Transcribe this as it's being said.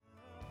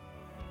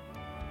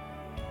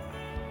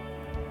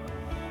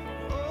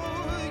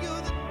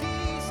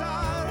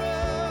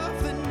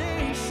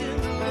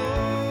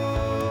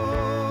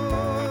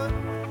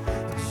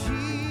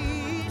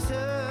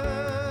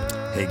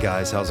Hey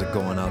guys, how's it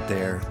going out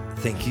there?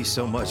 Thank you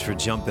so much for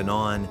jumping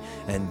on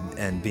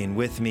and being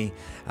with me.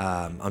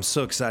 I'm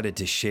so excited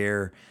to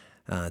share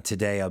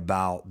today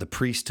about the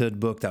Priesthood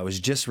book that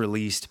was just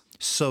released.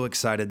 So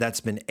excited.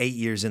 That's been 8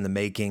 years in the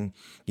making.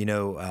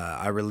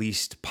 I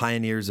released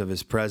Pioneers of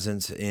His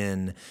Presence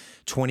in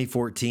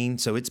 2014.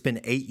 So it's been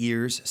 8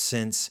 years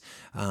since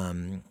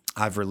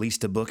I've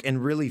released a book.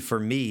 And really for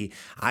me,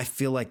 I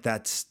feel like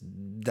that's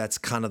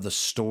kind of the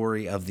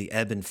story of the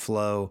ebb and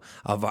flow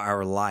of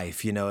our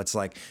life. It's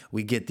like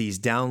we get these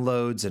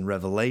downloads and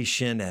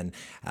revelation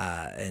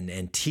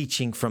and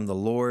teaching from the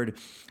Lord,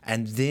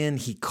 and then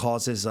He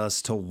causes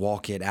us to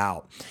walk it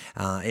out.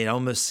 It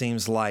almost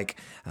seems like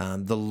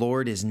the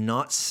Lord is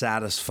not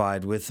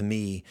satisfied with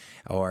me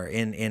or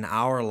in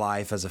our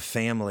life as a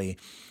family.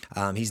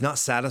 He's not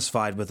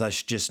satisfied with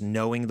us just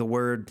knowing the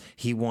Word.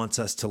 He wants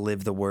us to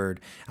live the Word.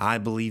 I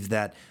believe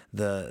that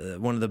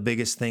one of the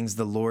biggest things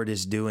the Lord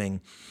is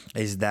doing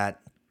is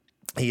that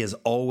He is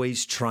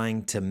always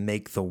trying to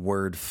make the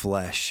Word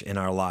flesh in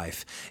our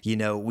life.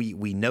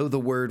 We know the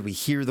Word, we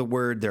hear the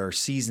Word. There are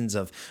seasons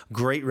of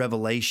great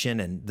revelation,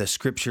 and the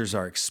Scriptures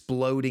are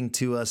exploding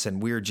to us,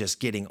 and we're just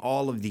getting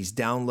all of these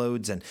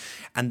downloads.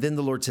 And then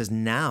the Lord says,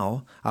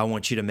 now I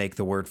want you to make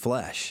the Word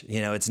flesh.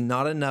 It's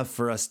not enough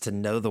for us to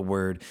know the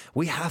Word.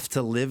 We have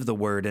to live the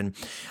Word. And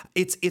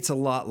it's a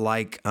lot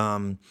like...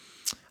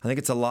 I think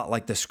it's a lot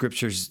like the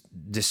Scriptures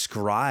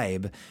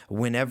describe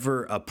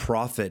whenever a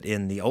prophet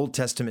in the Old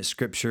Testament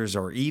Scriptures,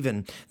 or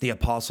even the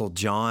Apostle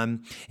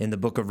John in the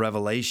book of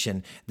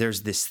Revelation,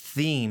 there's this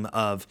theme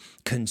of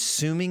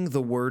consuming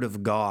the Word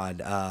of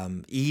God,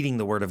 eating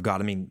the Word of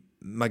God. I mean,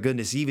 my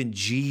goodness, even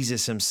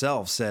Jesus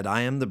Himself said,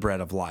 I am the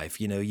bread of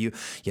life. You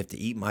have to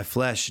eat my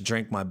flesh,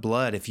 drink my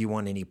blood if you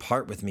want any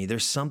part with me.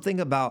 There's something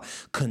about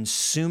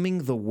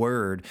consuming the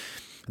Word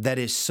that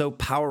is so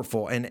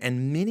powerful.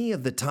 And many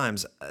of the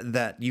times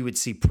that you would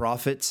see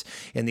prophets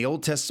in the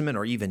Old Testament,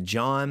 or even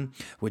John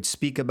would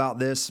speak about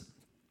this,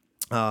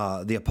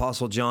 the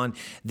Apostle John,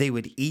 they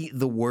would eat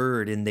the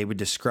Word, and they would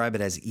describe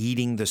it as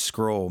eating the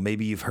scroll.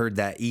 Maybe you've heard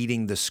that,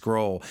 eating the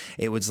scroll.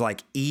 It was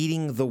like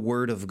eating the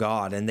Word of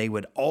God. And they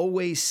would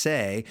always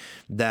say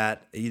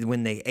that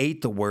when they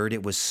ate the Word,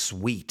 it was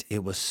sweet.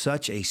 It was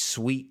such a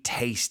sweet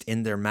taste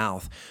in their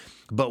mouth.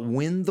 But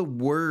when the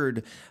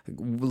Word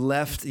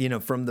left,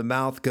 from the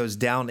mouth goes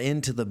down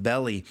into the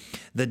belly,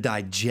 the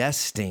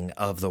digesting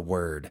of the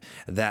Word,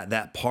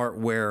 that part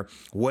where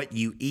what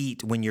you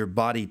eat, when your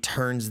body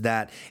turns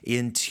that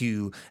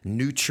into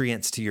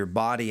nutrients to your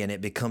body and it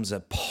becomes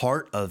a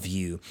part of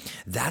you.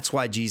 That's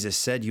why Jesus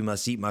said, you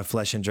must eat my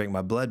flesh and drink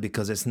my blood,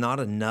 because it's not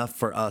enough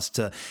for us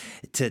to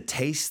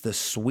taste the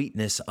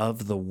sweetness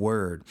of the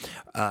Word.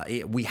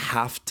 We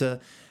have to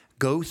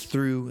go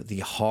through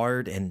the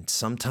hard and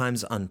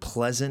sometimes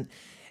unpleasant,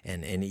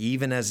 and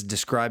even as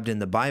described in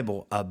the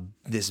Bible,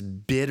 this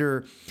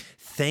bitter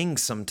thing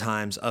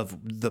sometimes of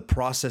the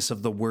process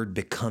of the Word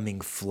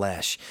becoming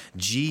flesh.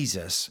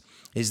 Jesus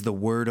is the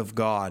Word of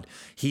God.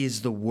 He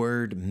is the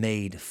Word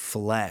made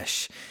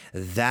flesh.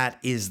 That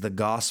is the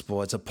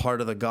gospel. It's a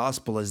part of the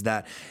gospel is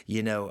that,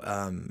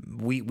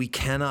 we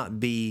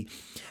cannot be...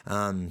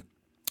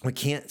 We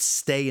can't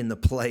stay in the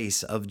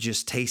place of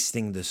just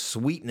tasting the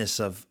sweetness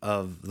of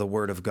the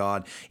Word of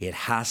God. It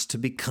has to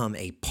become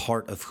a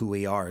part of who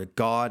we are.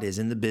 God is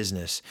in the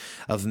business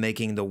of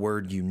making the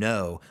Word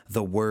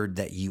the Word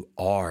that you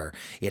are.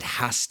 It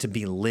has to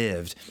be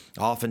lived.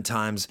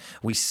 Oftentimes,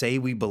 we say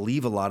we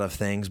believe a lot of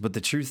things, but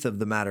the truth of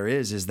the matter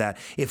is that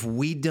if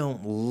we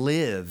don't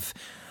live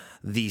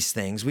these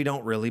things, we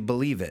don't really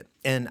believe it.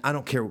 And I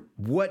don't care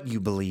what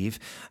you believe,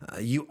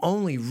 you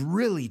only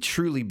really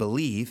truly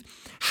believe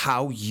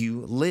how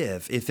you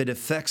live. If it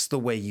affects the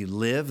way you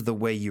live, the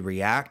way you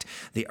react,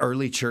 the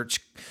early church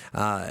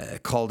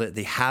called it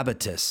the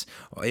habitus.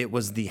 It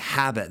was the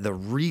habit, the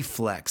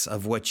reflex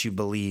of what you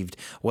believed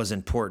was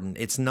important.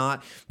 It's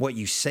not what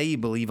you say you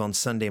believe on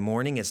Sunday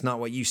morning. It's not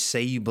what you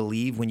say you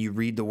believe when you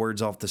read the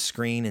words off the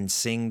screen and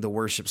sing the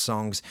worship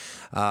songs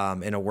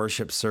in a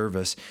worship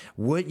service.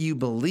 What you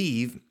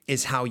believe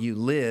is how you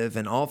live,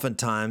 and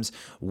oftentimes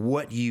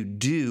what you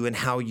do and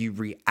how you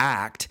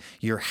react,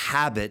 your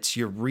habits,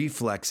 your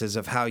reflexes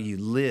of how you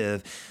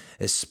live,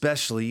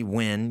 especially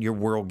when your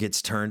world gets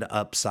turned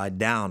upside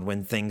down,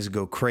 when things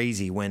go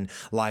crazy, when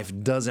life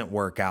doesn't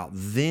work out.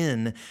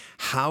 Then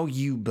how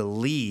you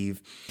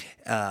believe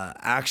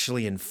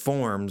actually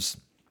informs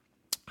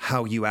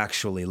how you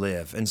actually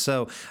live. And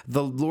so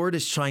the Lord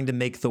is trying to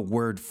make the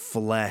Word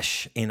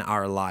flesh in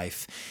our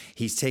life.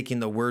 He's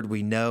taking the Word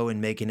we know and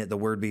making it the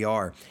Word we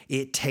are.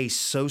 It tastes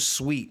so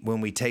sweet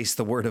when we taste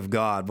the Word of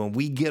God, when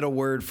we get a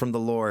word from the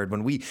Lord,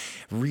 when we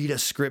read a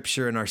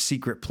scripture in our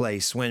secret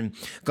place, when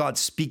God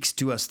speaks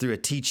to us through a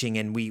teaching,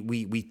 and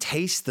we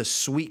taste the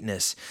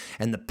sweetness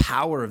and the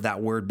power of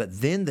that word,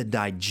 but then the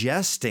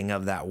digesting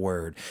of that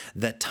word,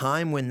 the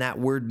time when that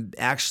word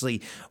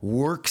actually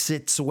works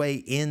its way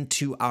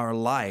into our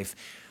life.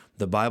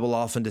 The Bible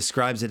often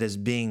describes it as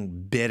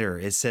being bitter.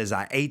 It says,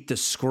 I ate the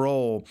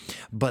scroll,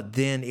 but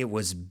then it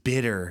was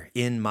bitter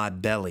in my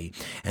belly.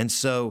 And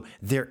so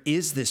there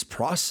is this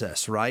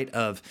process, right?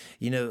 Of,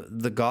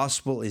 the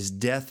gospel is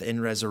death and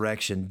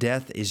resurrection.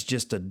 Death is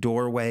just a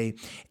doorway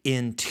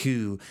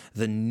into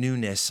the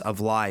newness of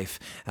life.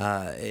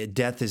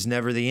 Death is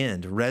never the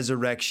end.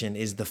 Resurrection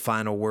is the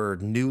final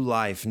word. New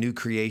life, new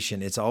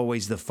creation. It's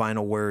always the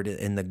final word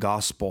in the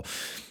gospel,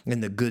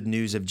 in the good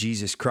news of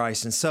Jesus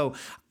Christ. And so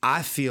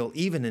I feel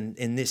even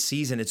in this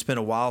season, it's been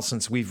a while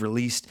since we've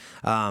released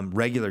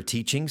regular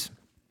teachings.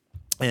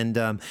 And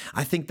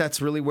I think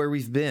that's really where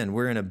we've been.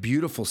 We're in a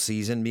beautiful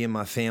season, me and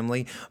my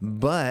family,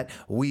 but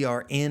we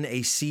are in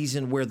a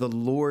season where the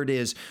Lord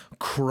is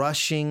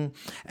crushing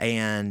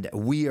and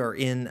we are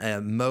in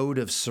a mode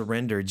of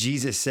surrender.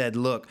 Jesus said,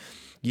 look,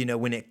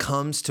 when it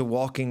comes to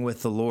walking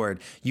with the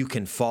Lord, you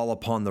can fall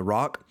upon the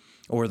rock,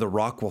 or the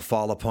rock will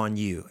fall upon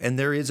you. And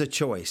there is a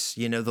choice.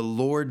 The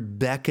Lord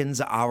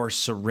beckons our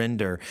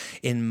surrender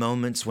in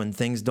moments when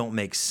things don't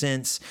make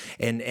sense.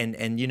 And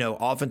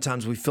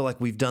oftentimes we feel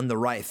like we've done the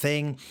right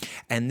thing.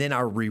 And then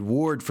our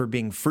reward for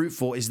being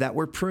fruitful is that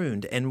we're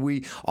pruned. And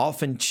we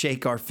often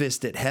shake our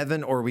fist at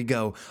heaven, or we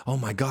go, oh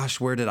my gosh,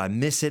 where did I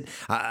miss it?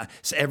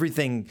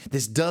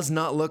 This does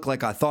not look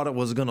like I thought it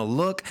was going to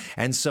look.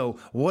 And so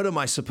what am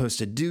I supposed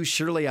to do?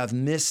 Surely I've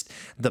missed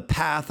the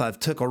path. I've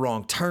took a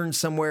wrong turn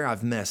somewhere.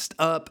 I've messed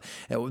up.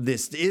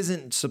 This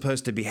isn't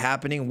supposed to be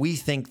happening. We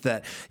think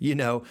that,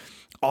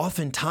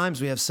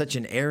 oftentimes we have such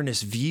an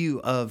erroneous view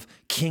of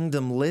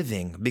kingdom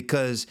living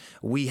because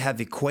we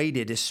have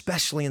equated,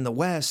 especially in the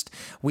West,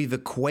 we've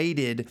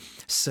equated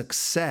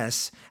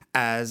success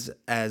as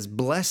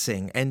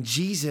blessing. And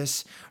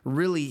Jesus,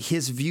 really,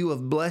 his view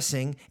of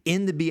blessing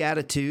in the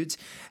Beatitudes,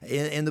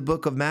 in the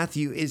book of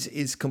Matthew,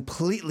 is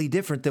completely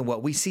different than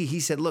what we see. He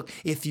said, look,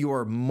 if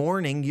you're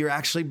mourning, you're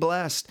actually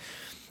blessed.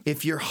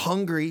 If you're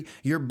hungry,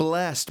 you're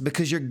blessed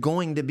because you're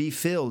going to be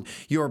filled.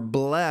 You're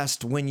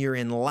blessed when you're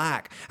in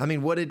lack. I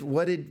mean,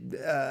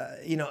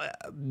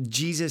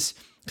 Jesus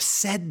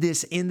said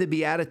this in the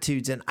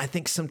Beatitudes, and I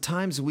think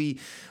sometimes we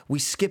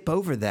skip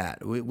over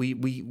that.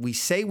 We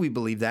say we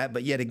believe that,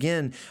 but yet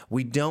again,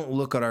 we don't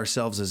look at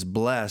ourselves as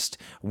blessed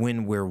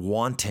when we're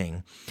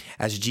wanting,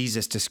 as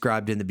Jesus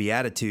described in the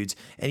Beatitudes.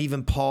 And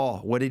even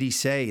Paul, what did he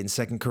say in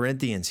 2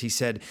 Corinthians? He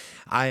said,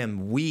 I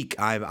am weak,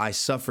 I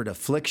suffered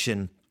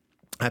affliction.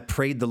 I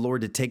prayed the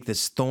Lord to take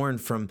this thorn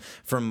from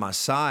my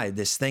side,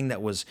 this thing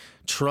that was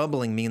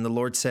troubling me. And the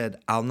Lord said,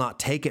 I'll not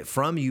take it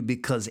from you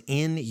because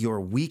in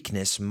your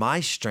weakness, my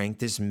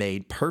strength is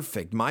made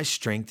perfect. My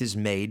strength is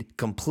made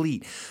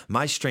complete.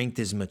 My strength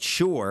is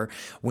mature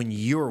when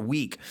you're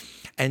weak.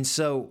 And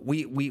so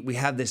we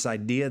have this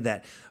idea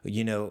that,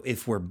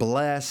 if we're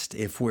blessed,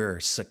 if we're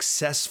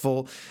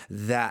successful,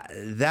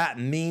 that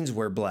means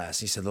we're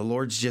blessed. He said, the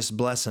Lord's just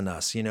blessing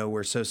us.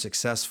 We're so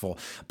successful.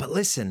 But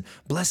listen,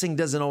 blessing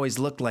doesn't always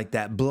look like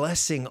that.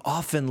 Blessing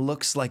often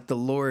looks like the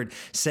Lord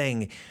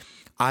saying,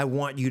 I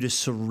want you to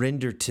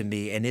surrender to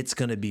me, and it's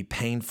going to be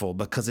painful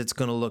because it's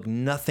going to look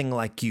nothing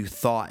like you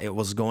thought it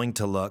was going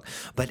to look.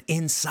 But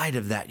inside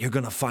of that, you're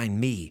going to find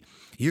me.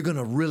 You're going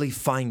to really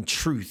find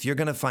truth. You're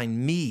going to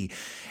find me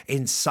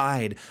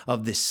inside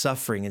of this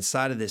suffering,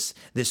 inside of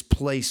this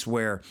place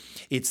where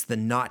it's the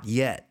not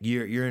yet.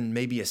 You're in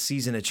maybe a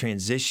season of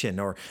transition,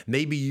 or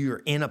maybe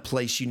you're in a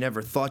place you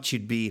never thought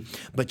you'd be,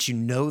 but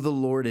the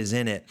Lord is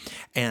in it.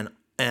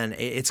 And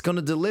it's going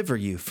to deliver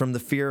you from the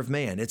fear of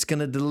man. It's going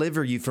to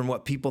deliver you from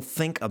what people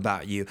think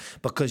about you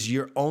because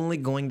you're only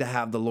going to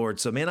have the Lord.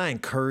 So, man, I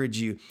encourage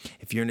you,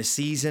 if you're in a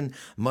season,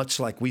 much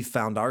like we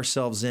found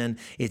ourselves in,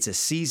 it's a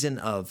season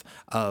of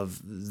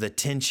the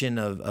tension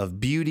of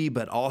beauty,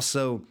 but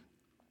also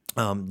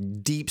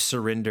deep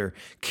surrender,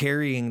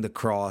 carrying the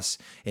cross,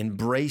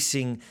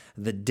 embracing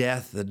the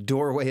death, the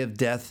doorway of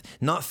death,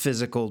 not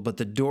physical, but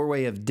the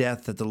doorway of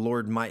death that the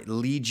Lord might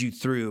lead you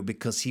through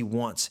because he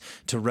wants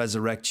to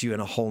resurrect you in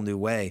a whole new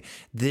way.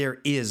 There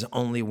is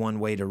only one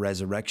way to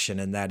resurrection,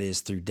 and that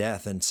is through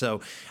death. And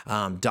so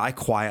die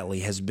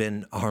quietly has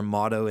been our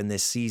motto in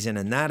this season,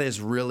 and that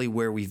is really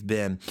where we've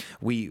been.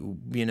 We,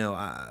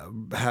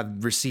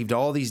 have received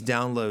all these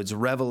downloads,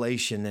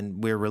 revelation,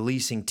 and we're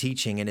releasing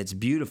teaching, and it's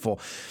beautiful.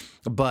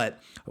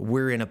 But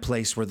we're in a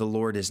place where the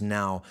Lord is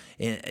now,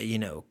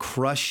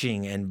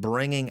 crushing and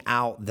bringing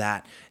out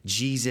that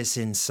Jesus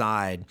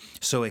inside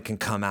so it can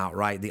come out,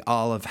 right? The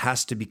olive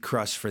has to be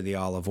crushed for the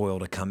olive oil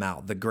to come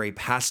out. The grape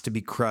has to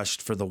be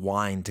crushed for the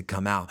wine to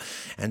come out.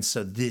 And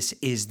so this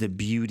is the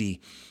beauty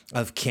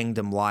of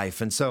kingdom life.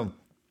 And so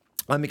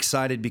I'm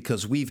excited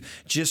because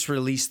we've just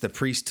released the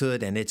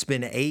Priesthood, and it's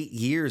been 8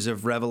 years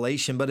of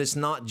revelation, but it's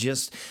not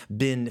just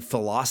been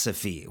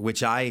philosophy,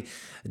 which I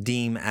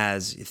deem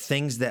as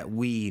things that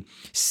we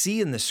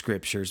see in the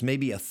scriptures,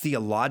 maybe a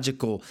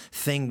theological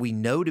thing we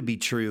know to be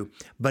true,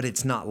 but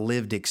it's not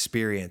lived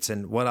experience.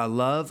 And what I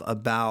love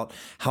about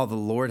how the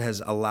Lord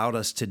has allowed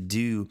us to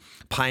do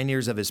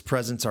Pioneers of His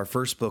Presence, our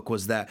first book,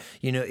 was that,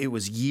 it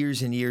was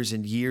years and years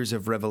and years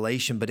of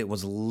revelation, but it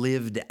was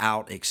lived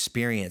out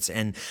experience.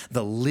 And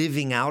the living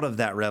living out of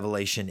that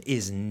revelation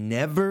is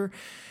never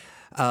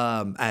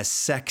as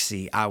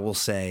sexy, I will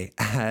say,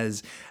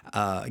 as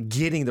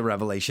getting the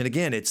revelation.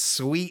 Again, it's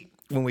sweet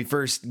when we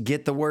first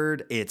get the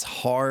word. It's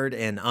hard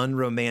and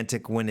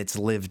unromantic when it's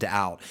lived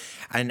out.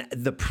 And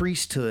the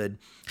priesthood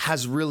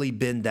has really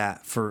been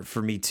that for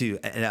me too.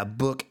 And a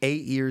book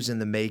 8 years in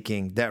the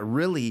making that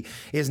really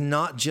is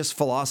not just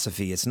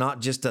philosophy. It's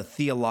not just a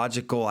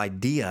theological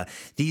idea.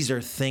 These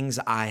are things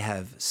I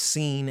have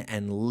seen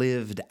and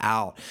lived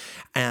out.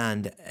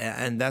 And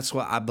that's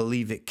why I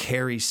believe it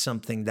carries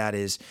something that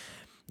is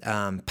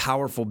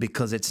powerful,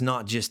 because it's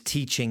not just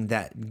teaching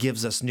that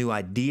gives us new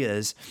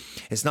ideas.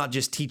 It's not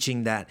just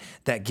teaching that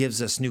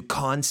gives us new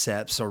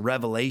concepts or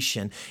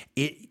revelation.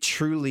 It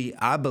truly,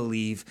 I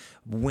believe,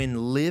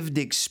 when lived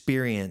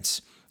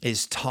experience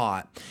is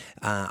taught,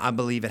 I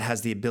believe it has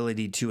the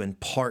ability to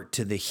impart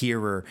to the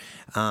hearer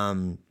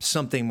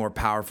something more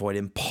powerful. It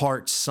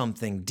imparts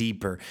something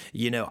deeper.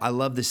 You know, I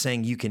love the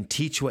saying, you can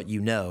teach what you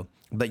know,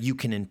 but you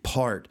can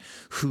impart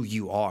who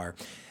you are.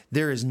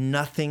 There is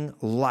nothing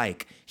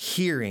like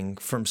hearing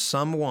from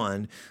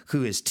someone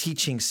who is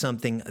teaching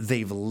something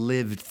they've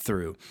lived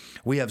through.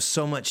 We have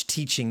so much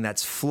teaching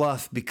that's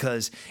fluff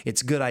because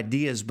it's good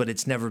ideas, but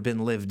it's never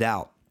been lived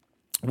out.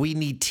 We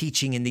need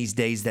teaching in these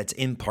days that's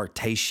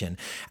impartation,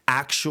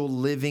 actual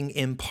living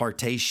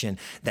impartation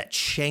that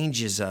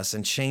changes us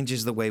and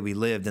changes the way we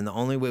lived. And the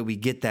only way we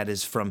get that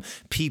is from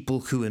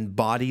people who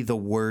embody the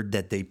word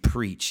that they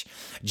preach.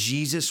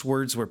 Jesus'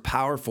 words were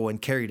powerful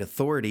and carried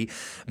authority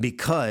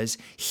because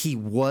he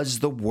was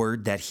the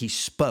word that he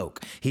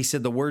spoke. He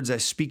said, the words I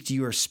speak to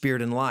you are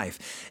spirit and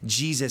life.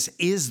 Jesus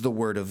is the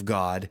word of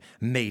God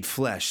made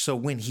flesh. So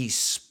when he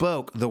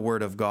spoke the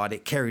word of God,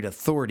 it carried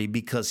authority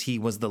because he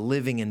was the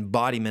living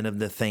embodiment of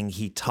the thing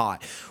he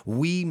taught.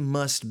 We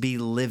must be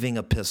living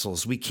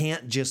epistles. We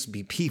can't just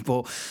be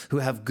people who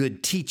have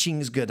good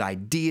teachings, good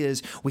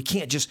ideas. We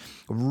can't just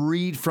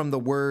read from the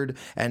word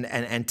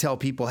and tell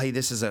people, hey,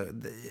 this is a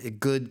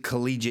good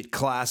collegiate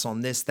class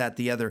on this, that,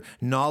 the other.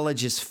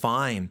 Knowledge is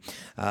fine.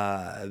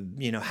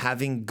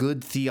 Having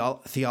good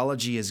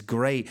theology is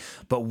great,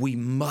 but we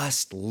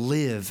must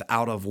live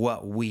out of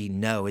what we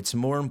know. It's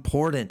more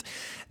important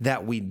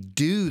that we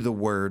do the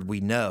word we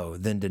know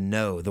than to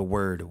know the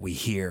word we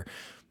hear.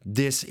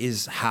 This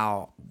is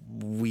how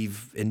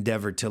we've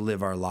endeavored to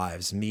live our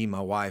lives, me, my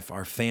wife,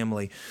 our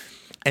family.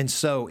 And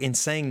so in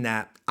saying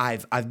that,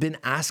 I've been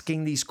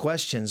asking these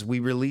questions. We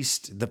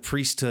released the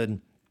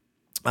Priesthood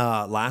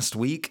last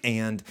week,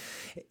 and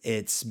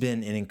it's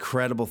been an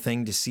incredible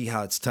thing to see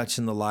how it's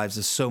touching the lives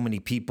of so many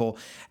people.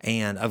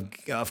 And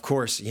of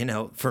course,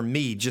 for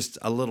me, just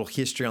a little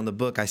history on the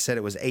book. I said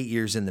it was 8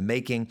 years in the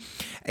making,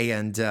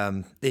 and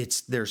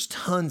there's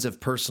tons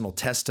of personal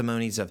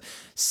testimonies of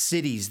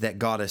cities that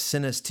God has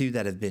sent us to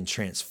that have been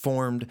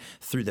transformed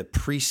through the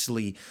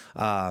priestly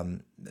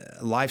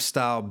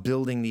lifestyle,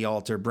 building the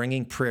altar,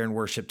 bringing prayer and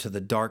worship to the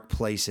dark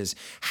places,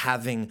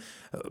 having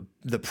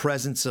the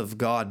presence of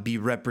God be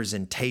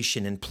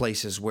representation in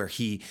places where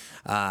he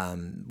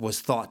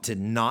was thought to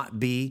not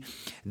be.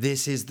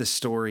 This is the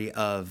story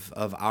of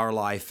our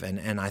life,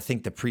 and I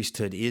think the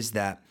priesthood is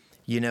that.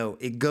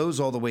 It goes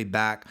all the way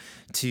back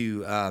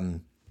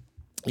to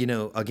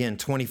again,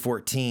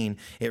 2014.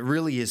 It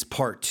really is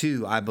part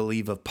 2, I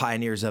believe, of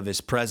Pioneers of His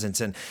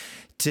Presence. And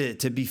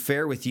to be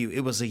fair with you, it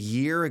was a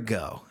year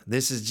ago.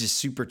 This is just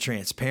super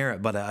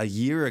transparent, but a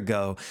year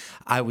ago,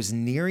 I was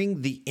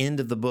nearing the end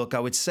of the book. I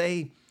would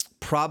say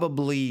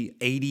probably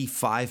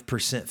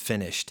 85%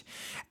 finished.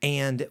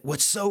 And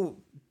what's so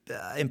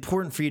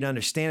important for you to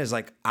understand is,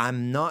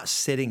 I'm not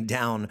sitting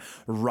down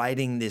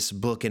writing this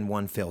book in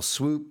one fell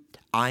swoop.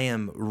 I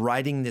am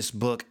writing this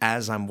book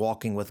as I'm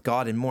walking with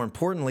God. And more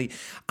importantly,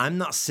 I'm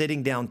not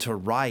sitting down to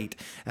write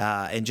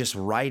and just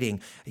writing.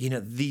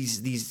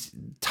 These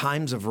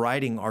times of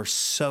writing are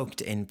soaked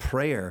in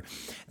prayer.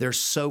 They're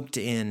soaked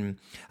in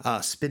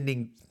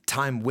spending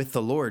time with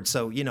the Lord.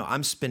 So,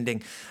 I'm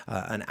spending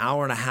an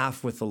hour and a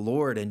half with the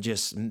Lord and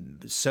just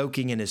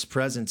soaking in his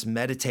presence,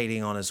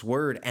 meditating on his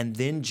word, and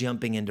then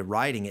jumping into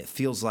writing. It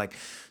feels like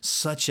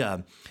such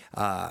a...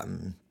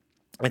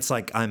 it's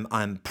like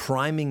I'm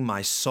priming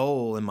my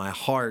soul and my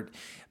heart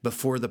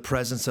before the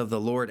presence of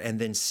the Lord, and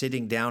then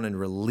sitting down and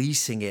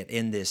releasing it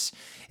in this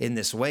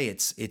way.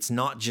 It's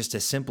not just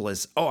as simple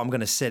as, I'm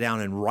going to sit down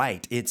and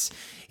write. It's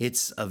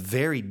a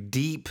very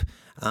deep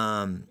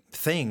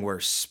thing where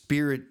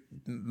spirit,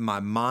 my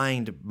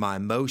mind, my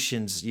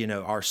emotions,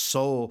 our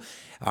soul,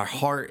 our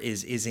heart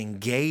is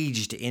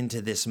engaged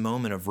into this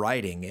moment of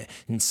writing.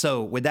 And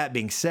so with that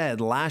being said,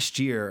 last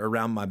year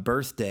around my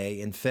birthday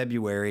in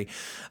February,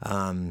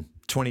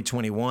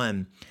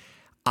 2021,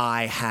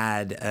 I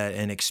had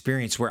an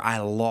experience where I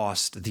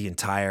lost the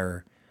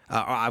entire,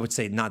 I would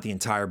say not the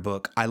entire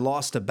book. I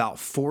lost about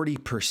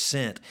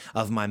 40%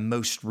 of my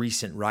most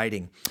recent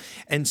writing.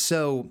 And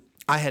so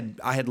I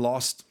had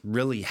lost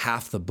really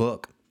half the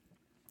book.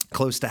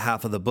 close to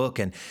half of the book,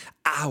 and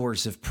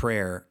hours of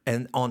prayer,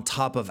 and on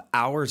top of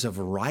hours of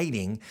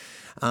writing.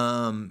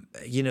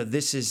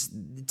 This is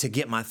to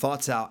get my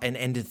thoughts out,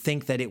 and to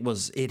think that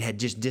it had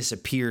just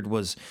disappeared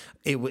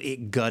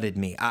it gutted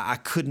me. I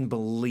couldn't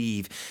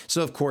believe.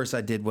 So of course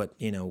I did what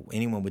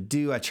anyone would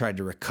do. I tried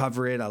to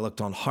recover it. I looked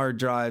on hard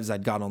drives. I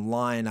got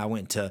online. I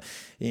went to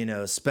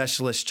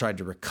specialists, tried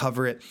to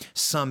recover it.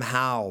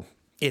 Somehow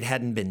it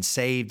hadn't been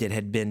saved. It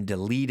had been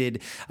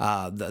deleted.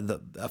 The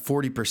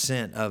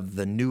 40% of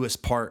the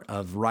newest part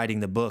of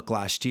writing the book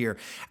last year.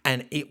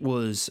 And it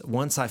was,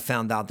 once I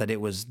found out that it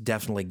was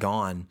definitely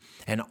gone,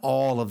 and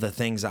all of the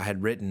things I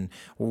had written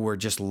were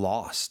just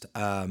lost,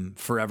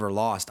 forever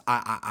lost.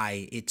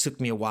 It took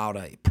me a while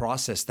to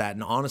process that.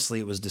 And honestly,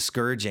 it was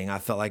discouraging. I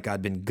felt like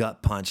I'd been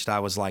gut punched. I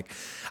was like,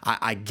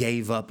 I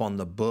gave up on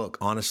the book,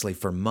 honestly,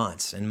 for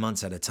months and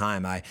months at a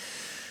time.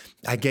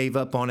 I gave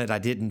up on it. I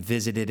didn't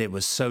visit it. It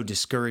was so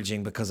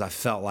discouraging because I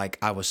felt like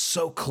I was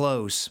so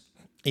close.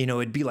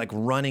 It'd be like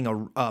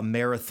running a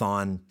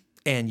marathon,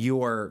 and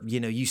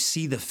you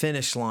see the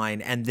finish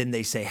line, and then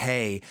they say,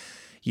 hey,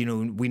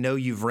 we know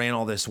you've ran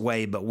all this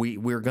way, but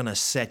we're going to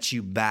set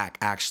you back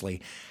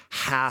actually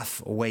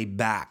halfway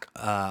back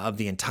of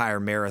the entire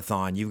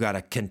marathon. You've got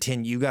to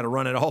continue. You got to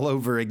run it all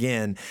over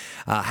again,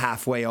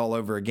 halfway all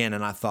over again.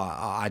 And I thought,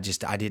 I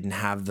didn't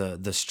have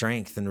the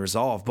strength and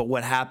resolve. But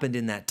what happened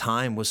in that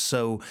time was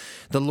the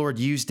Lord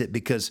used it,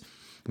 because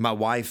my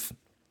wife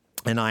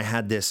and I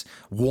had this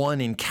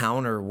one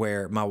encounter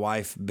where my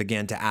wife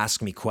began to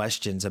ask me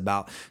questions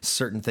about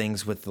certain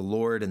things with the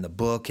Lord and the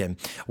book. And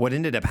what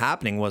ended up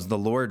happening was the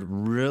Lord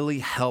really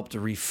helped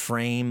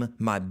reframe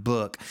my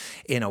book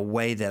in a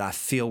way that I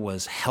feel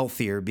was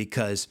healthier,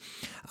 because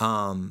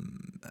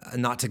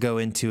not to go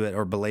into it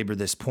or belabor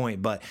this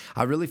point, but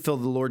I really feel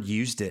the Lord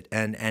used it.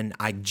 And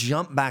I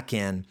jumped back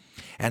in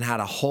and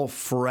had a whole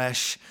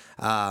fresh,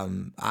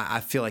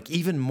 I feel like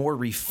even more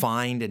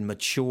refined and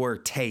mature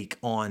take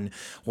on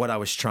what I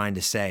was trying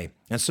to say.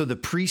 And so the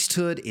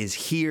Priesthood is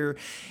here.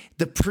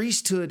 The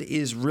Priesthood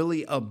is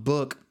really a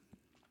book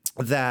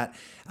that,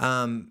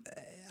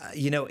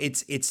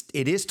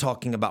 it is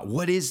talking about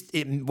what does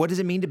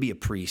it mean to be a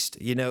priest?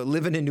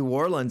 Living in New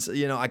Orleans,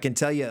 I can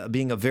tell you,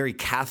 being a very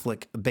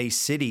Catholic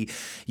based city,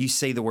 you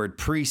say the word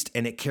priest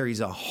and it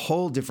carries a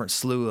whole different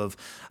slew of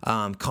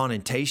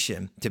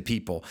connotation to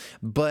people.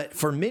 But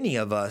for many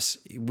of us,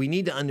 we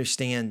need to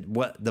understand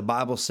what the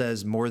Bible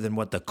says more than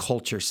what the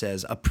culture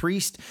says. A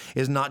priest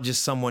is not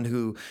just someone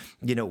who,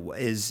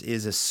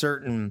 is a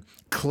certain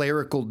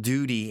clerical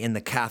duty in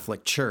the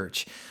Catholic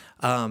Church.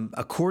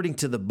 According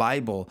to the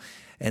Bible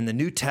and the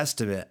New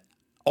Testament,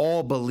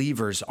 all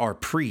believers are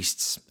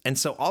priests. And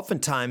so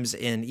oftentimes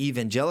in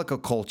evangelical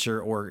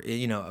culture, or,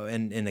 in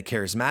the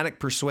charismatic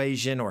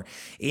persuasion, or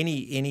any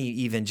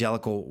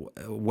evangelical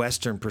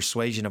Western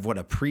persuasion of what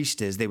a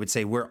priest is, they would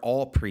say we're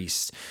all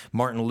priests.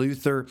 Martin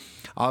Luther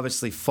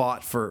obviously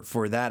fought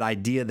for that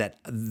idea that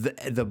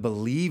the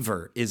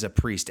believer is a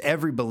priest.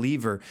 Every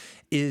believer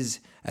is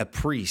a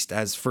priest,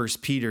 as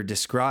First Peter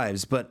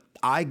describes. But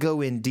I go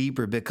in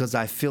deeper because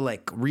I feel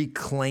like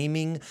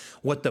reclaiming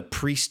what the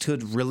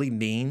priesthood really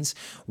means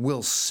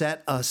will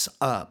set us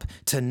up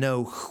to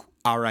know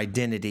our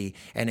identity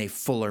in a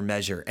fuller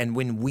measure. And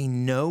when we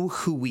know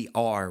who we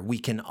are, we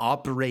can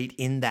operate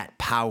in that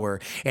power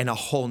in a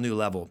whole new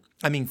level.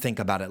 I mean, think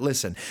about it.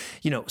 Listen,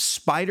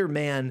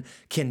 Spider-Man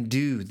can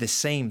do the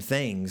same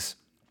things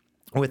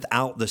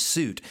without the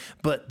suit,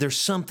 but there's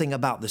something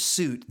about the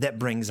suit that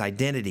brings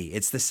identity.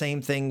 It's the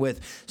same thing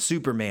with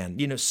Superman.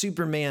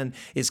 Superman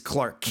is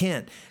Clark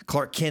Kent.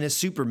 Clark Kent is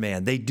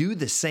Superman. They do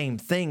the same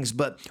things,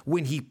 but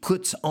when he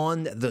puts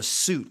on the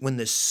suit, when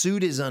the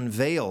suit is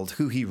unveiled,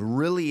 who he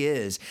really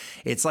is,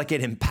 it's like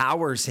it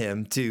empowers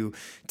him to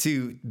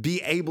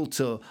be able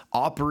to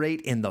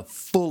operate in the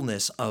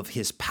fullness of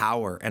his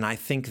power. And I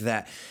think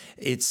that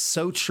it's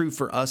so true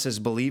for us as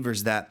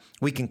believers that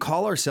we can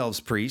call ourselves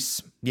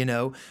priests,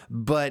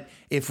 but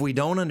if we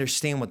don't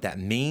understand what that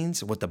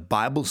means, what the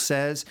Bible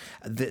says,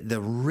 the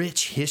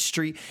rich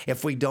history,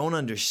 if we don't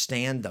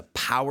understand the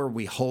power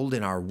we hold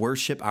in our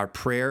worship, our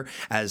prayer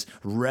as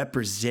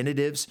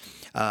representatives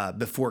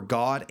before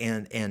God,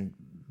 and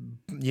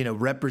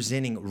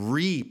representing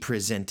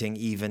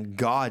even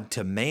God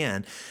to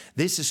man,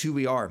 this is who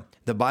we are.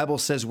 The Bible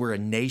says we're a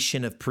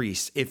nation of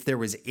priests. If there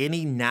was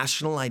any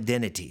national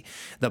identity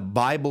the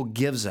Bible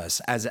gives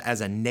us as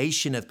a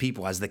nation of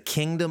people, as the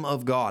kingdom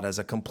of God, as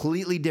a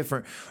completely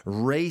different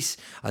race,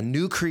 a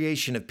new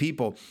creation of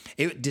people,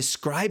 it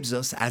describes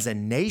us as a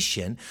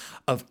nation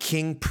of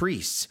king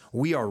priests.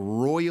 We are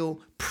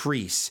royal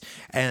priests.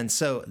 And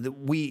so the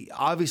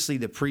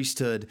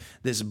priesthood,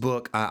 this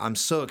book, I'm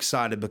so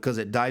excited because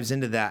it dives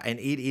into that, and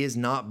it is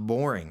not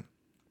boring.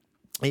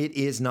 It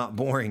is not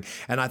boring.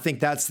 And I think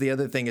that's the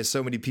other thing is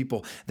so many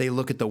people, they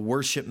look at the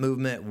worship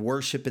movement,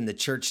 worship in the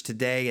church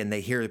today, and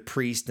they hear a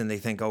priest and they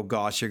think, oh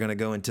gosh, you're going to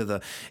go into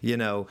the,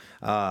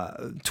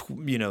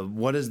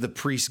 what does the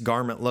priest's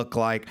garment look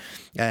like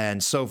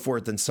and so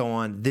forth and so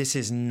on. This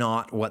is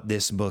not what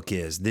this book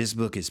is. This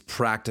book is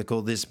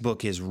practical. This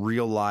book is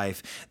real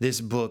life.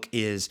 This book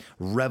is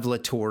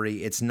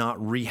revelatory. It's not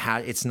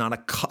it's not a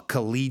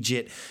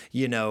collegiate,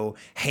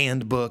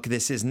 handbook.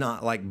 This is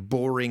not like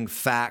boring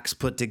facts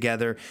put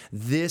together.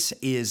 This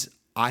is,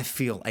 I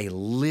feel, a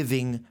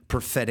living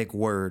prophetic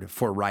word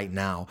for right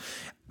now.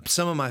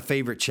 Some of my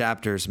favorite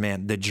chapters,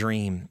 man, the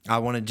dream. I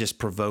want to just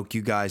provoke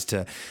you guys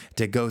to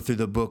go through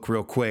the book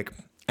real quick.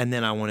 And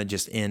then I want to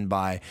just end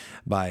by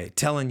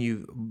telling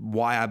you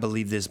why I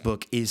believe this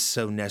book is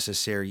so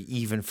necessary,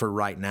 even for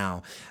right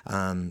now,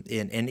 and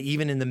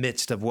even in the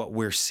midst of what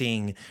we're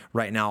seeing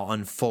right now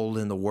unfold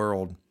in the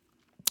world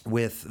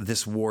with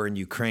this war in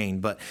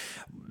Ukraine. But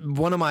I'm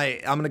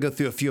going to go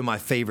through a few of my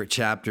favorite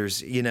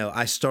chapters.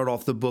 I start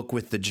off the book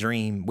with the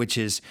dream, which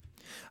is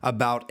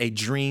about a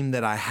dream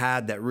that I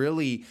had that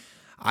really,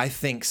 I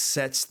think,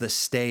 sets the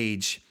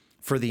stage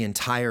for the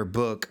entire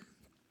book.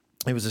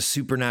 It was a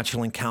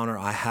supernatural encounter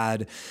I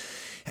had,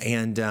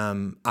 and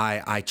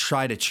I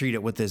try to treat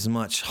it with as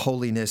much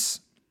holiness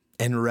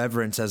and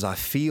reverence as I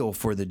feel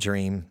for the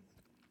dream.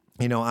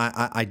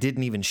 I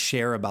didn't even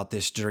share about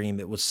this dream.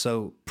 It was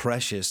so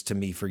precious to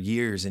me for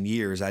years and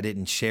years. I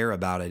didn't share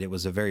about it. It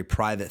was a very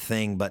private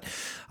thing, but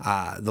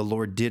the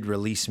Lord did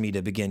release me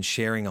to begin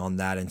sharing on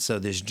that. And so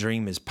this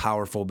dream is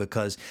powerful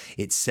because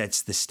it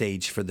sets the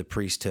stage for the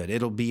priesthood.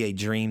 It'll be a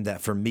dream that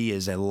for me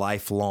is a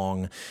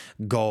lifelong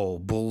goal,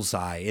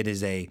 bullseye. It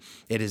is a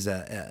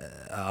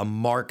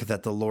mark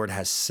that the Lord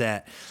has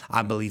set,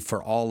 I believe,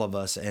 for all of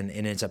us. And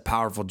it's a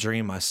powerful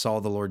dream. I saw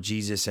the Lord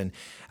Jesus, and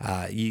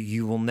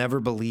you will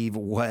never believe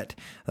what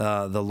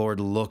the Lord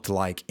looked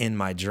like in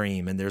my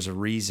dream. And there's a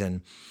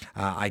reason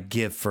I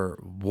give for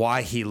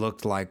why he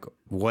looked like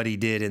what he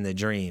did in the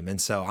dream. And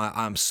so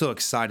I'm so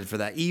excited for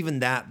that. Even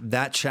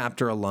that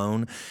chapter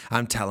alone,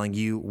 I'm telling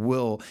you,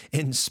 will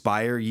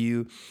inspire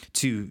you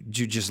to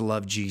just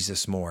love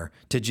Jesus more,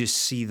 to just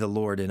see the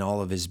Lord in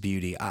all of his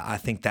beauty. I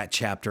think that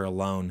chapter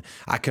alone,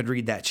 I could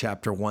read that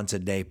chapter once a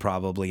day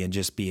probably and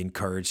just be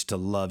encouraged to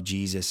love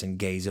Jesus and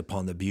gaze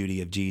upon the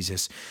beauty of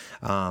Jesus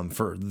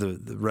for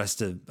the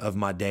rest of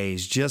my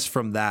days just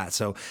from that.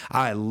 So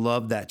I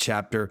love that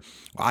chapter.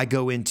 I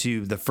go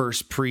into the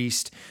first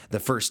priest, the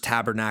first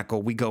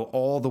tabernacle. We go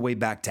all the way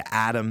back to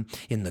Adam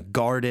in the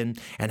garden,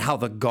 and how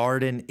the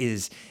garden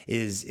is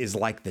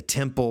like the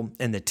temple,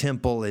 and the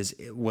temple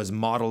was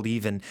modeled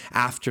even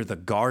after the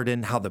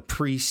garden, how the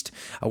priest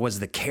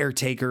was the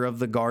caretaker of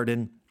the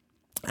garden,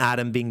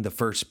 Adam being the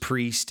first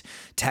priest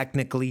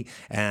technically,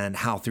 and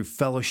how through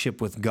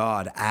fellowship with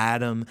God,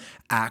 Adam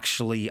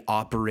actually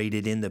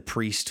operated in the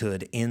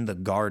priesthood in the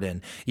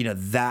garden.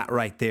 That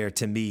right there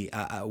to me,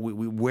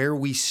 where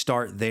we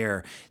start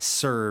there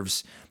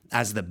serves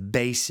as the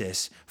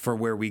basis for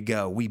where we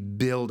go. We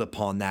build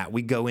upon that.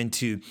 We go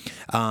into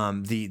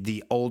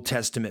the Old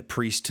Testament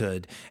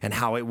priesthood and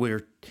how it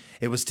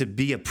was to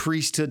be a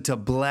priesthood to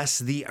bless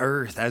the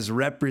earth as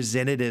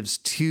representatives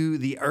to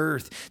the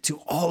earth, to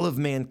all of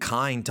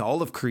mankind, to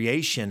all of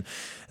creation.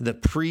 The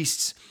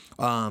priests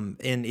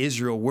in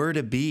Israel were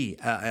to be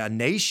a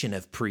nation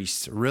of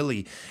priests,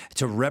 really,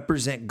 to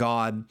represent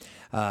God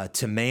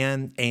to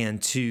man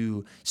and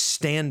to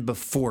stand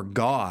before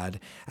God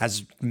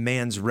as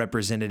man's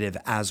representative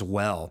as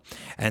well.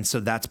 And so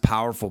that's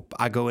powerful.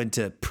 I go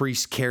into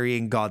priests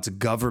carrying God's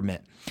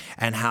government,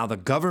 and how the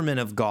government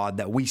of God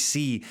that we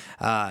see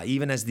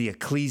even as the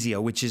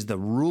ecclesia, which is the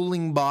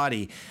ruling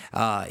body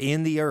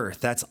in the earth,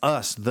 that's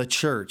us, the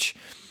church.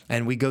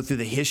 And we go through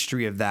the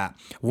history of that.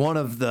 One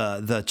of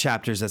the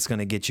chapters that's going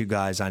to get you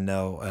guys, I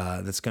know,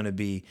 that's going to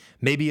be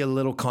maybe a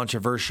little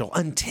controversial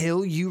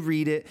until you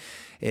read it.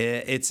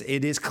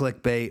 It is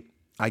clickbait.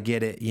 I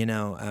get it.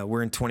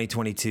 We're in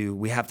 2022.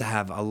 We have to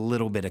have a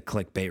little bit of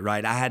clickbait,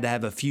 right? I had to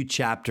have a few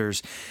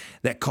chapters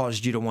that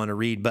caused you to want to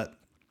read, but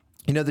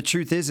the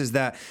truth is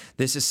that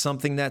this is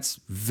something that's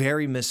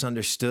very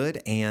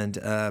misunderstood, and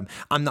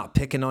I'm not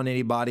picking on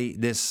anybody.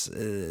 This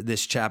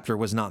chapter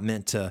was not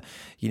meant to,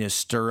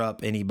 stir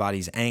up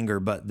anybody's anger,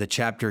 but the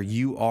chapter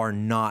 "You Are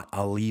Not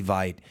a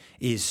Levite"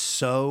 is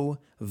so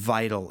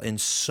vital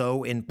and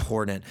so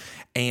important,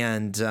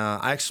 and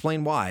I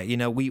explain why.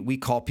 We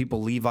call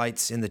people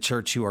Levites in the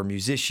church who are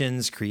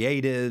musicians,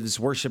 creatives,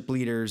 worship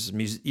leaders,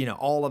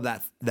 all of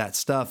that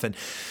stuff,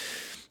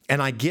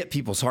 and I get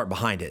people's heart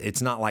behind it.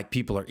 It's not like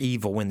people are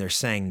evil when they're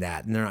saying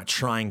that, and they're not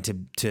trying to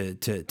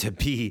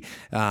be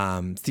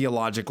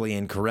theologically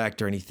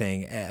incorrect or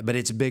anything. But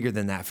it's bigger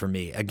than that for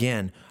me.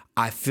 Again,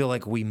 I feel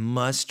like we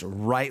must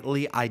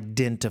rightly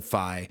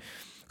identify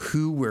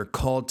who we're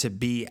called to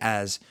be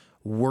as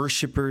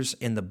worshipers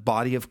in the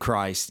body of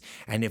Christ.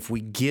 And if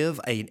we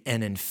give an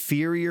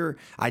inferior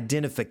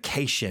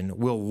identification,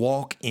 we'll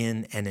walk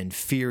in an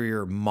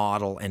inferior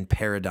model and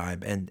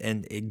paradigm.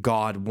 And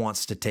God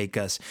wants to take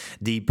us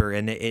deeper.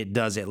 And it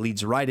does. It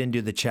leads right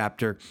into the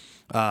chapter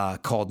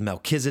called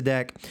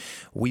Melchizedek.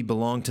 We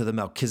belong to the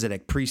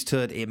Melchizedek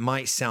priesthood. It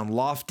might sound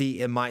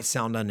lofty. It might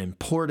sound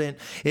unimportant.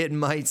 It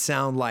might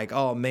sound like,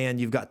 oh man,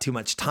 you've got too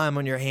much time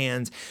on your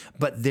hands.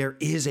 But there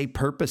is a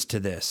purpose to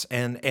this.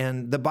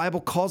 And the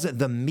Bible calls it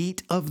the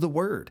meat of the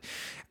word.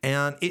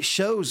 And it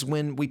shows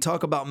when we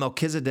talk about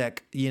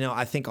Melchizedek,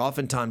 I think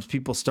oftentimes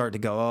people start to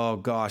go, oh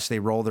gosh, they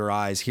roll their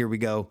eyes. Here we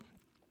go.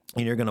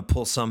 And you're going to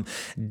pull some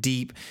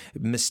deep,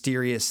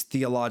 mysterious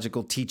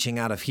theological teaching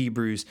out of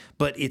Hebrews,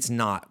 but it's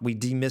not. We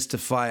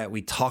demystify it.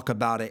 We talk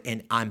about it.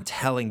 And I'm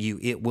telling you,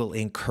 it will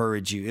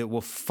encourage you. It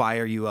will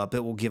fire you up.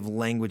 It will give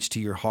language to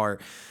your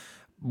heart.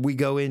 We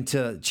go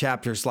into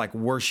chapters like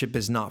worship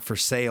is not for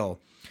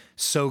sale.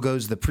 So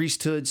goes the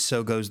priesthood.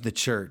 So goes the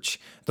church.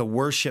 The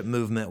worship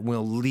movement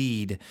will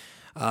lead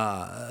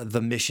the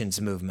missions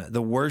movement.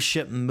 The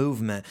worship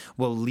movement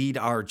will lead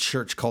our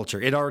church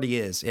culture. It already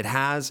is. It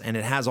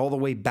has all the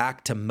way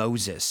back to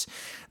Moses,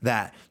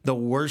 that the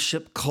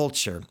worship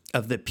culture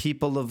of the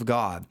people of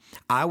God,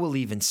 I will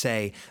even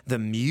say the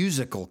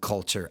musical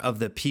culture of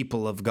the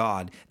people of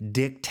God,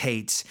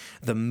 dictates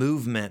the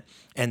movement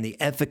and the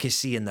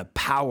efficacy and the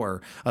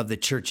power of the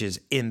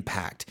church's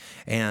impact.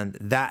 And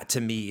that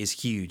to me is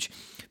huge.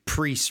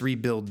 Priests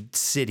rebuild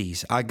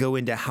cities. I go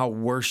into how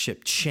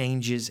worship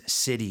changes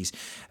cities.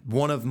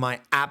 One of my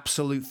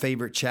absolute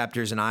favorite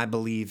chapters, and I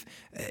believe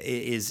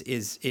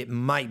it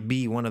might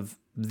be one of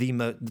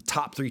the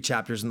top 3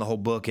 chapters in the whole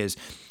book, is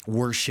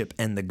worship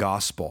and the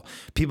gospel.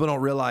 People don't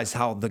realize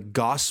how the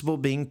gospel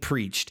being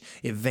preached,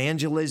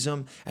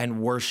 evangelism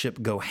and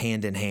worship go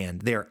hand in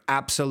hand. They're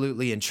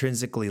absolutely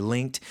intrinsically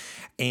linked,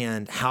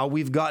 and how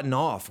we've gotten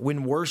off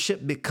when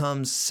worship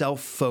becomes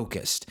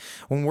self-focused,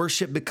 when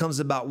worship becomes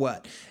about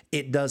what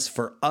it does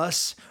for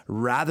us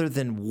rather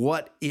than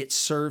what it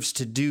serves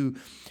to do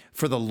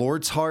for the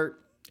Lord's heart,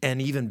 and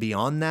even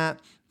beyond that,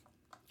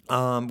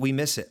 we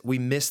miss it. We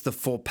miss the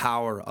full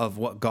power of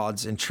what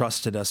God's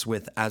entrusted us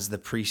with as the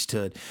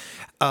priesthood.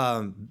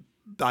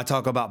 I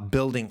talk about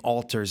building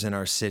altars in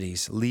our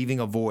cities, leaving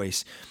a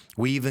voice.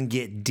 We even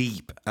get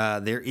deep.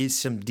 There is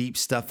some deep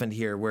stuff in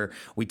here where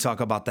we talk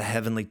about the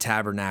heavenly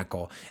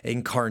tabernacle,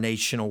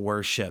 incarnational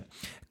worship,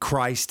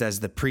 Christ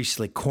as the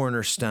priestly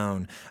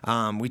cornerstone.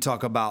 We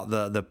talk about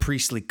the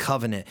priestly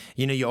covenant.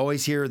 You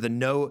always hear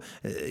the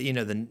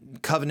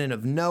covenant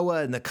of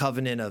Noah and the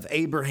covenant of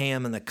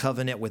Abraham and the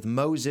covenant with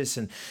Moses.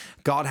 And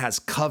God has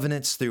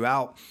covenants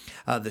throughout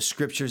the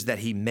scriptures that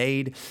he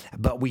made,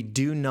 but we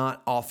do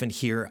not often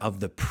hear of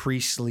the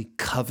priestly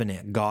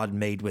covenant God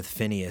made with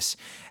Phineas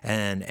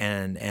and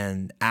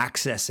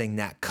accessing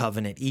that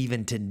covenant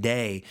even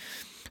today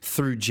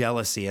through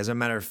jealousy. As a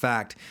matter of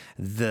fact,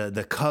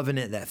 the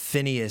covenant that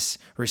Phineas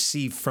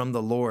received from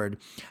the Lord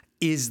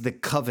is the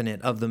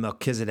covenant of the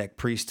Melchizedek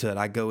priesthood.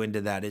 I go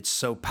into that. It's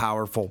so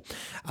powerful.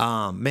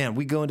 Man,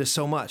 we go into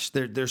so much.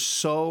 There's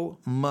so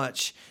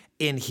much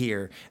in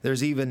here.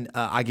 There's even,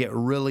 I get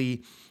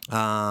really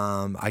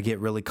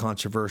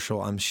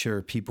controversial. I'm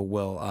sure people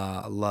will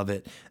love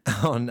it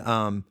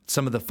on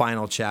some of the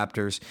final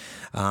chapters.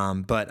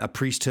 But a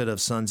priesthood of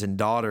sons and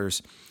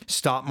daughters.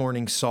 Stop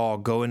mourning Saul,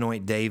 go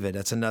anoint David.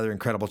 That's another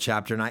incredible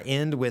chapter. And I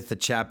end with the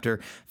chapter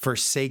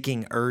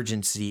forsaking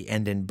urgency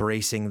and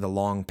embracing the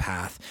long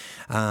path.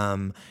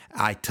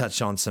 I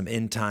touch on some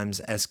end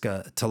times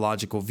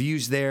eschatological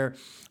views there.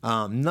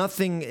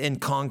 Nothing in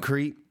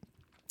concrete.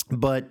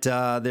 But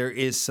there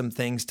is some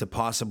things to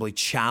possibly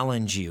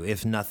challenge you,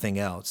 if nothing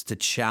else, to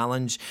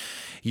challenge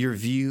your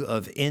view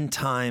of end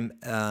time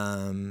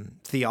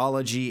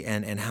theology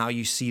and how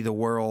you see the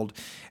world.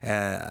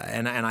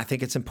 And I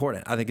think it's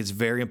important. I think it's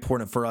very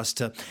important for us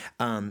to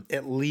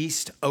at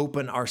least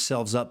open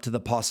ourselves up to the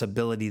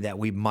possibility that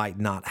we might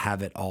not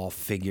have it all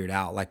figured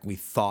out like we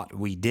thought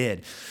we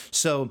did.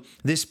 So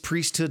this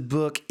priesthood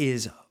book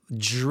is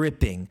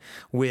dripping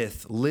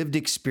with lived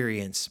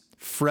experience,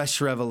 fresh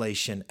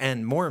revelation,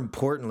 and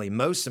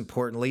most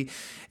importantly,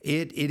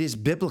 it is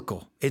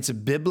biblical. It's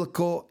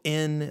biblical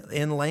in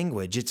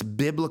language. It's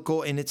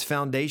biblical in its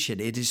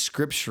foundation. It is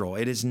scriptural.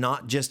 It is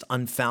not just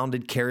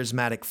unfounded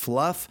charismatic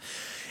fluff.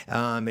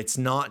 It's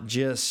not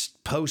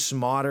just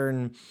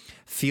postmodern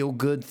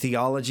feel-good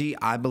theology.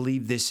 I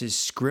believe this is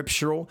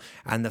scriptural,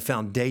 and the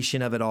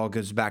foundation of it all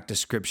goes back to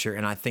scripture,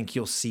 and I think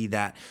you'll see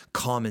that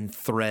common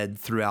thread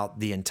throughout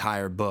the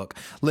entire book.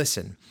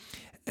 Listen,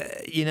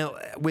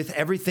 with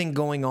everything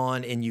going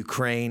on in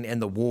Ukraine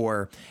and the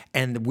war,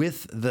 and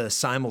with the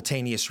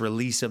simultaneous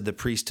release of the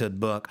priesthood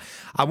book,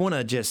 I want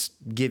to just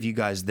give you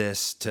guys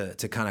this to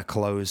kind of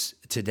close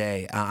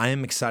today. I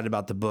am excited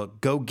about the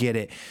book. Go get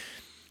it.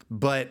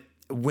 But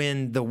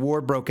when the war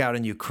broke out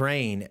in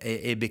Ukraine,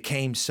 it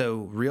became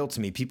so real to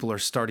me. People are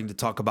starting to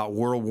talk about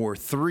World War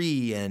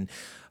III, and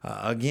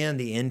again,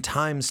 the end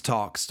times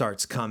talk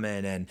starts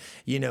coming. And,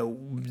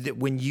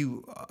 when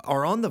you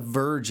are on the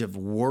verge of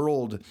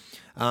world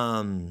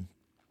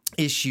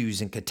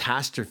issues and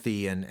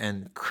catastrophe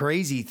and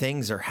crazy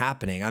things are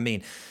happening. I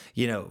mean,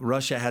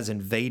 Russia has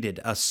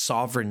invaded a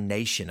sovereign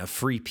nation, a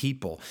free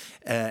people,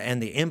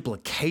 and the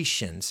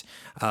implications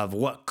of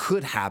what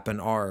could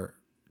happen are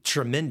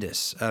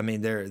tremendous. I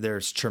mean,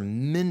 there's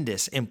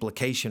tremendous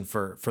implication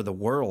for the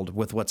world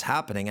with what's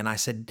happening. And I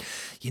said,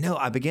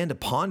 I began to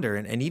ponder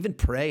and even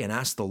pray and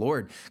ask the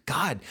Lord,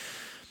 God,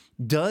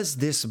 does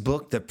this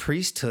book, The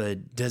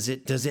Priesthood, does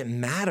it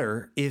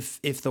matter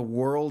if the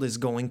world is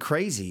going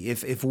crazy?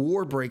 If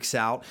war breaks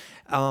out,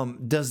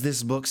 does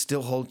this book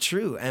still hold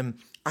true? And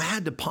I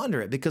had to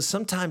ponder it because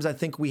sometimes I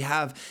think we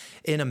have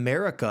in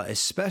America,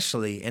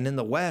 especially, and in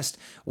the West,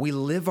 we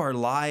live our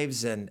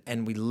lives and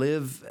we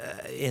live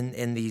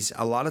in these,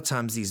 a lot of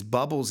times, these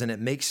bubbles. And it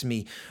makes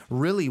me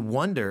really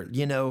wonder,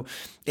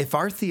 if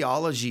our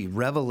theology,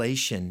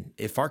 revelation,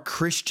 if our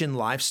Christian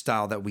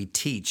lifestyle that we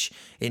teach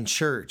in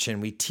church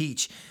and we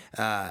teach,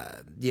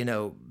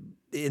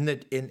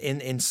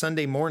 in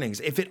Sunday mornings,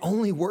 if it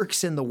only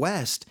works in the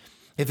West,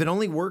 if it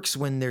only works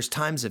when there's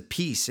times of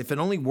peace, if it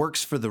only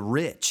works for the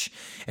rich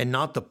and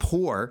not the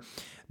poor,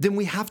 then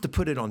we have to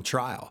put it on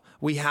trial.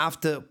 We have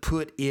to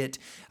put it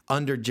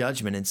under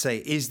judgment and say,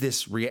 is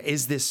this real?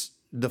 Is this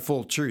the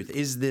full truth?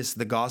 Is this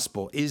the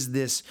gospel? Is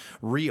this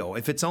real?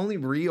 If it's only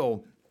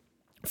real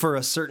for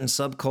a certain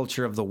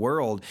subculture of the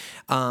world,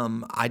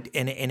 and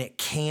it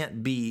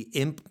can't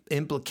be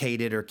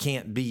implicated or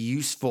can't be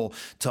useful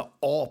to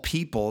all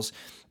peoples,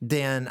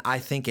 then I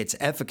think its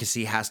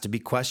efficacy has to be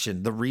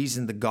questioned. The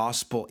reason the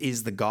gospel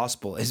is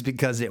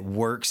because it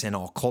works in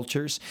all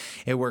cultures.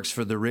 It works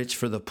for the rich,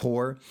 for the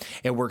poor.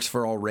 It works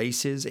for all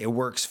races. It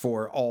works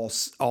for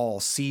all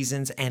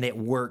seasons, and it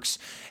works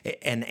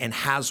and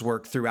has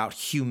worked throughout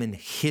human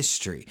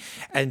history.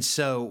 And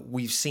so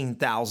we've seen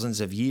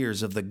thousands of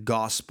years of the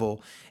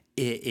gospel.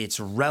 It's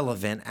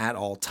relevant at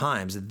all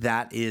times.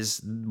 That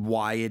is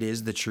why it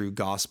is the true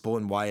gospel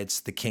and why it's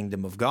the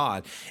kingdom of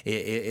God,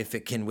 if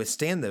it can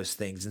withstand those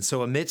things. And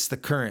so amidst the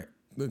current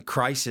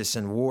crisis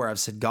and war, I've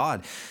said,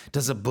 God,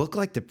 does a book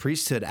like The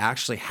Priesthood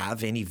actually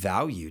have any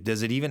value?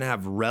 Does it even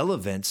have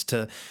relevance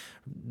to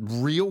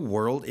real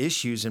world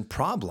issues and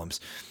problems?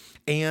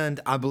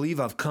 And I believe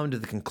I've come to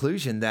the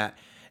conclusion that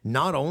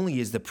not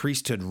only is the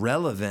priesthood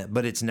relevant,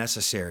 but it's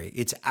necessary.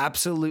 It's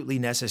absolutely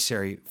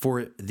necessary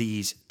for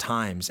these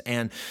times.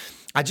 And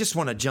I just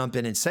want to jump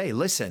in and say,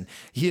 listen,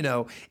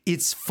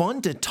 it's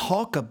fun to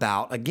talk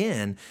about,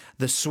 again,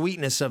 the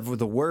sweetness of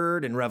the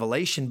word and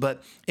revelation,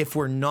 but if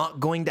we're not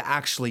going to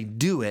actually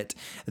do it,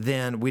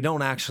 then we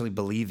don't actually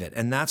believe it.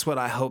 And that's what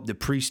I hope the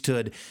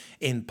priesthood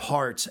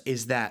imparts,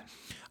 is that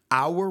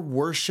our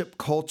worship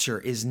culture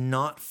is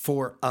not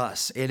for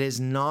us. It is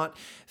not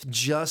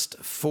just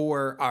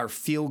for our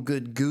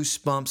feel-good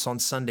goosebumps on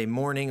Sunday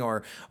morning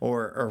or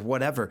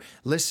whatever.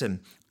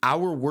 Listen,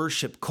 our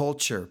worship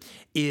culture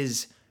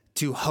is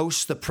to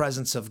host the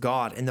presence of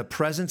God. And the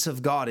presence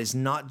of God is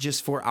not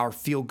just for our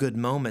feel-good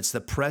moments. The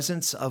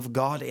presence of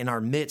God in our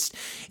midst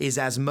is,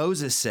 as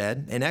Moses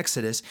said in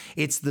Exodus,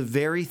 it's the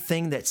very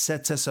thing that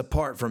sets us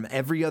apart from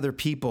every other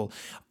people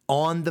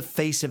on the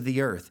face of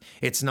the earth.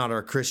 It's not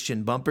our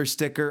Christian bumper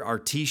sticker, our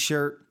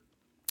t-shirt.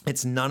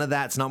 It's none of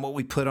that. It's not what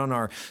we put on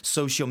our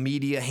social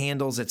media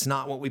handles. It's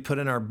not what we put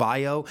in our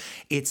bio.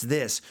 It's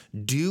this.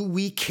 Do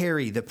we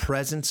carry the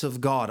presence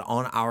of God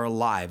on our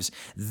lives?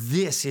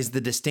 This is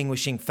the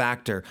distinguishing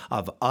factor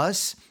of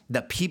us,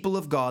 the people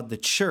of God, the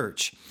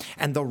church,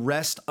 and the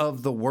rest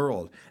of the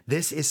world.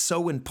 This is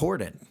so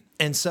important.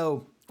 And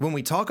so when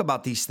we talk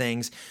about these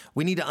things,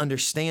 we need to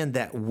understand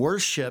that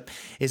worship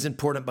is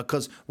important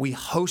because we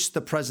host the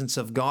presence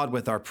of God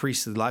with our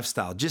priestly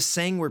lifestyle. Just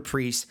saying we're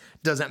priests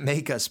doesn't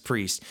make us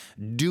priests.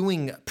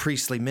 Doing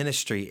priestly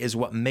ministry is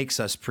what makes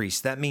us priests.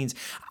 That means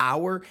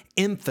our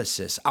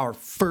emphasis, our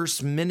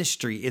first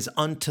ministry is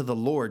unto the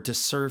Lord, to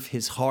serve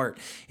his heart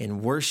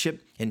in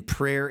worship, in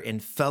prayer, in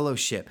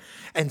fellowship.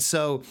 And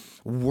so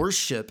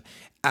worship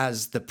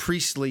as the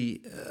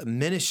priestly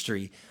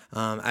ministry,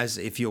 as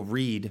if you'll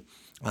read,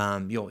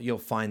 you'll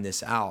find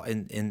this out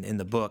in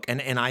the book.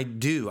 And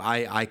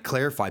I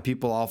clarify.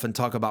 People often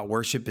talk about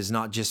worship is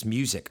not just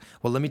music.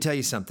 Well, let me tell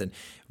you something.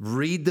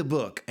 Read the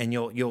book and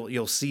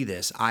you'll see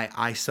this.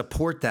 I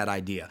support that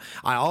idea.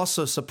 I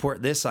also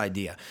support this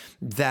idea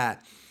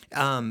that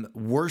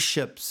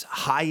worship's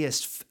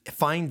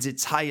finds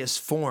its highest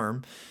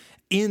form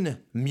in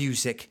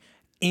music,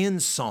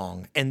 in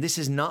song. And this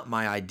is not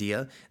my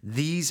idea.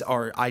 These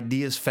are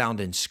ideas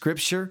found in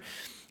Scripture.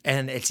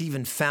 And it's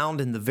even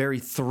found in the very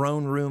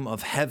throne room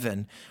of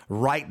heaven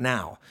right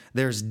now.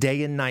 There's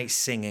day and night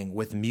singing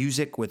with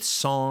music, with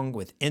song,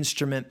 with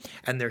instrument,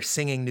 and they're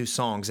singing new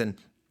songs. And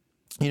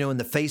in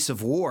the face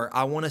of war,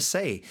 I want to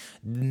say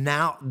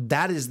now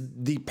that is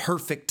the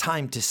perfect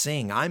time to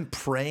sing. I'm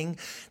praying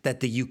that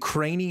the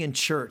Ukrainian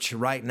church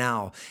right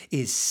now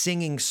is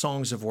singing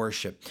songs of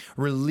worship,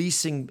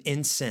 releasing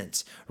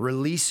incense,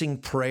 releasing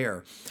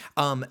prayer,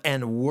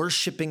 and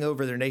worshiping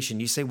over their nation.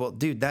 You say, well,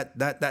 dude,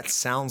 that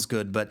sounds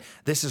good, but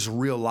this is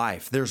real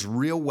life. There's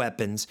real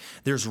weapons.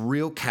 There's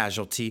real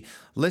casualty.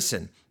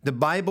 Listen, the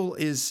Bible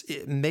is,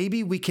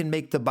 maybe we can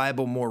make the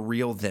Bible more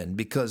real then,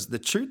 because the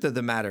truth of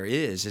the matter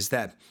is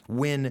that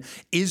when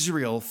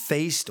Israel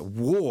faced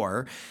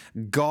war,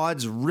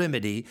 God's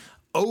remedy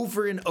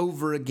over and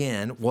over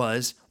again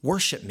was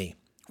worship me.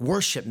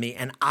 Worship me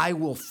and I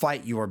will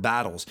fight your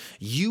battles.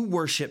 You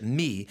worship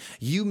me,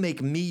 you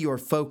make me your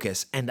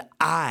focus, and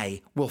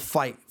I will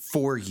fight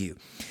for you.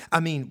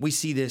 I mean, we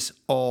see this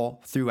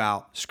all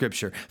throughout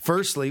Scripture.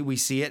 Firstly, we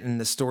see it in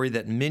the story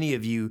that many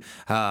of you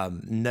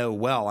know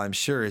well, I'm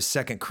sure, is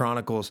 2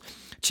 Chronicles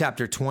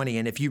chapter 20.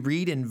 And if you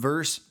read in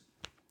verse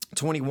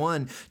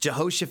 21,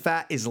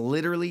 Jehoshaphat is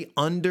literally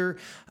under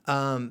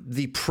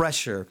the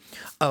pressure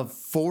of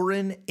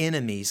foreign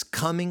enemies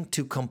coming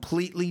to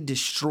completely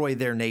destroy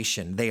their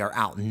nation. They are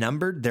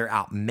outnumbered. They're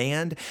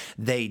outmanned.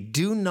 They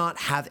do not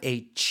have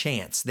a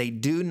chance. They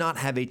do not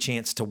have a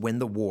chance to win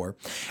the war.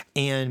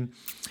 And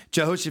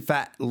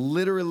Jehoshaphat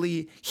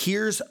literally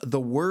hears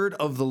the word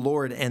of the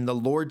Lord, and the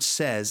Lord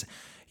says,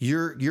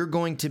 you're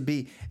going to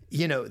be,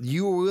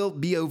 you will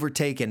be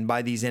overtaken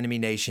by these enemy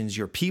nations,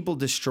 your people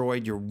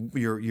destroyed,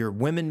 your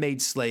women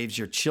made slaves,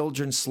 your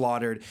children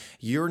slaughtered.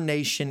 Your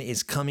nation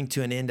is coming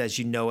to an end as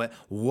you know it.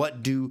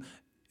 What do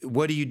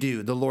you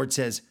do? The Lord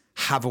says,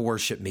 have a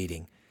worship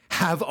meeting.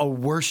 Have a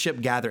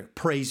worship gathering.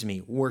 Praise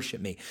me,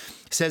 worship me.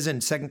 It says in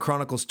 2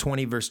 Chronicles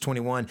 20, verse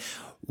 21,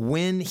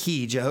 when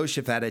he,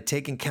 Jehoshaphat, had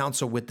taken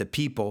counsel with the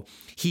people,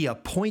 he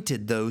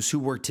appointed those who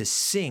were to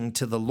sing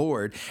to the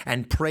Lord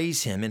and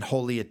praise him in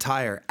holy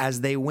attire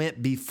as they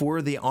went before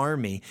the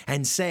army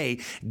and say,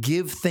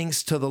 give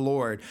thanks to the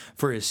Lord,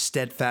 for his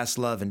steadfast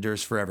love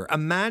endures forever.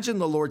 Imagine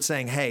the Lord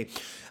saying, hey,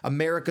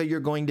 America, you're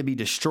going to be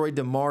destroyed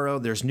tomorrow.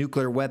 There's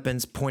nuclear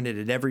weapons pointed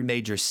at every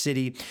major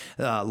city.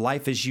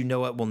 Life as you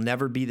know it will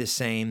never be the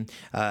same.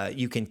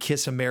 You can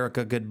kiss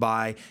America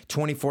goodbye.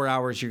 24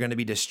 hours, you're going to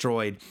be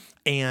destroyed.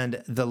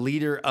 And the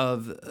leader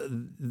of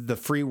the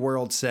free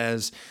world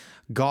says,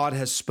 God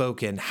has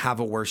spoken,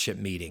 have a worship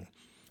meeting.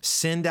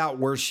 Send out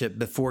worship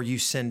before you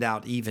send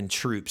out even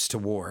troops to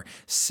war.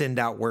 Send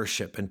out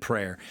worship and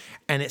prayer.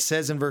 And it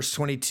says in verse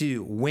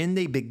 22, when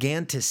they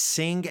began to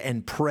sing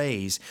and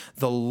praise,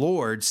 the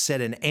Lord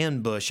set an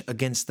ambush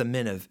against the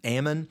men of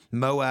Ammon,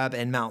 Moab,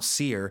 and Mount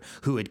Seir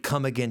who had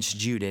come against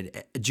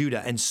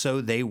Judah, and so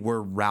they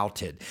were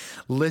routed.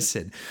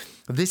 Listen,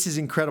 this is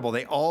incredible.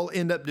 They all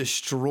end up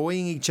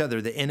destroying each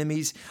other, the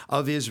enemies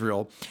of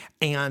Israel,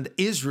 and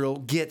Israel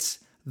gets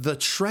the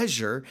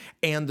treasure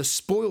and the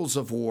spoils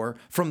of war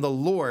from the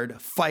Lord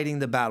fighting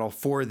the battle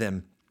for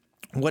them.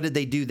 What did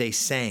they do? They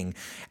sang.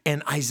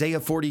 And Isaiah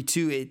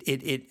 42,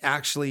 it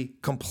actually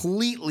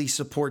completely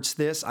supports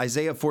this.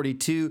 Isaiah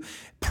 42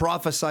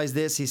 prophesies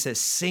this. He says,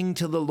 sing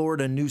to the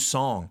Lord a new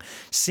song.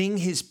 Sing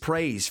his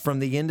praise from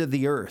the end of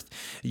the earth.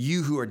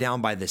 You who are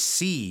down by the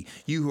sea,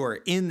 you who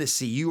are in the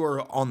sea, you who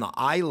are on the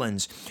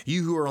islands,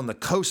 you who are on the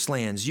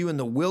coastlands, you in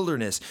the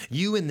wilderness,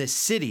 you in the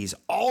cities,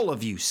 all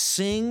of you,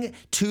 sing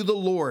to the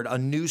Lord a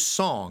new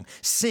song.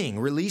 Sing,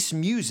 release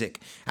music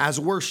as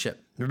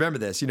worship. Remember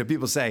this,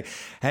 people say,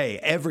 hey,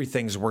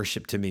 everything's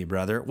worship to me,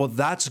 brother. Well,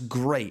 that's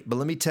great. But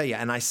let me tell you,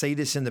 and I say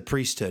this in the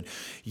priesthood,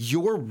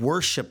 your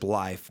worship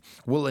life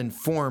will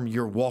inform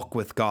your walk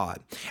with God,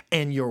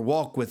 and your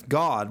walk with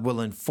God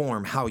will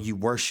inform how you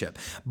worship.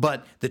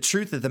 But the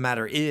truth of the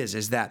matter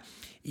is that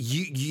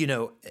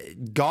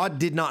God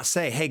did not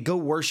say, hey, go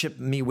worship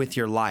me with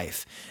your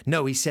life.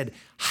 No, he said,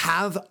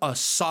 have a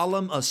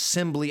solemn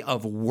assembly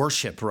of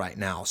worship right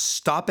now.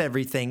 Stop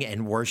everything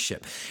and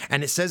worship.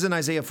 And it says in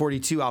Isaiah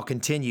 42, I'll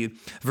continue,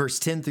 verse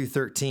 10 through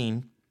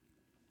 13.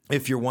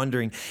 If you're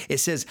wondering, it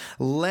says,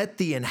 let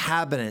the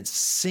inhabitants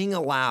sing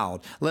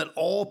aloud. Let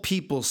all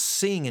people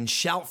sing and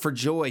shout for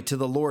joy to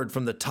the Lord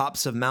from the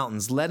tops of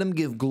mountains. Let them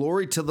give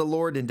glory to the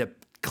Lord and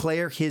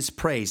declare his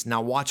praise.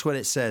 Now watch what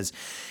it says.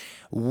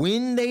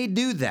 When they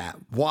do that,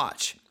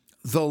 watch,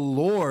 the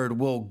Lord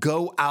will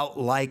go out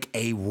like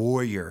a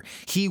warrior.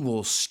 He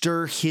will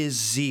stir his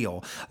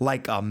zeal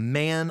like a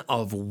man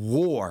of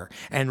war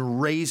and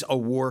raise a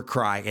war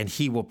cry, and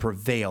he will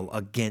prevail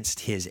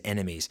against his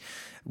enemies.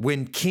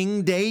 When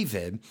King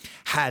David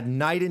had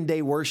night and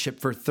day worship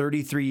for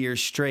 33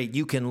 years straight,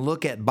 you can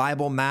look at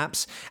Bible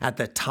maps at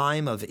the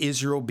time of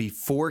Israel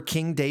before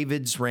King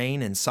David's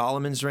reign and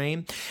Solomon's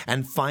reign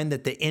and find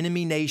that the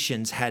enemy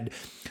nations had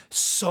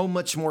so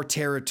much more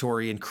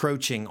territory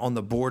encroaching on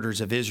the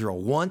borders of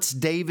Israel. Once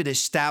David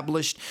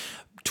established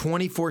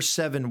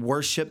 24/7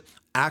 worship,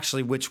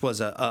 actually, which was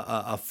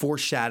a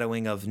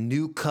foreshadowing of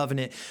new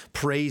covenant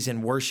praise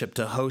and worship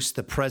to host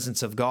the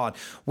presence of God.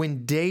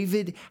 When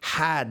David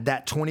had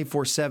that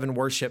 24/7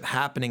 worship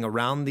happening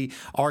around the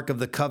Ark of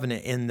the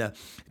Covenant in the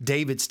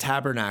David's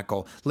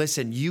tabernacle,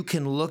 listen, you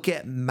can look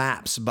at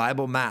maps,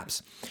 Bible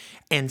maps,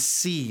 and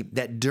see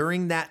that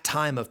during that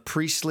time of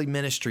priestly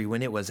ministry,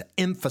 when it was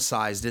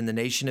emphasized in the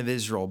nation of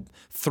Israel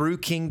through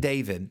King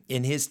David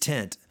in his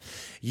tent,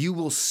 you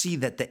will see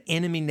that the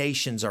enemy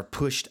nations are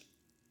pushed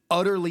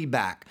utterly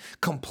back,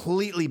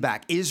 completely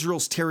back.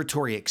 Israel's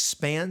territory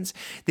expands.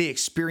 They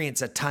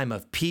experience a time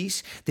of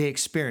peace. They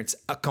experience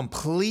a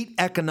complete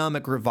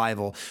economic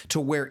revival to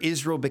where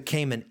Israel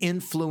became an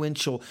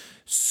influential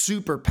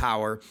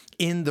superpower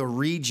in the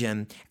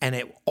region, and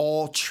it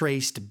all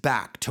traced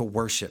back to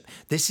worship.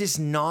 This is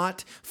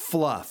not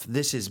fluff.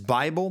 This is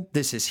Bible.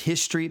 This is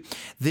history.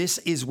 This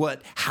is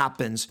what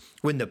happens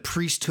when the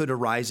priesthood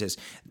arises.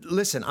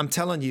 Listen, I'm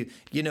telling you,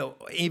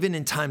 even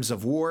in times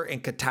of war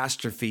and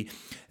catastrophe,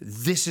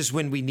 this is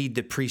when we need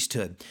the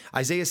priesthood.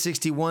 Isaiah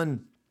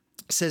 61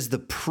 says the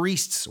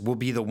priests will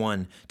be the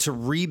one to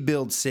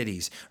rebuild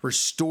cities,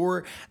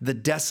 restore the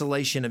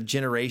desolation of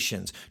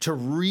generations, to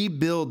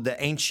rebuild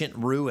the ancient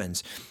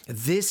ruins.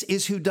 This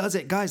is who does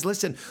it. Guys,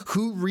 listen,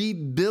 who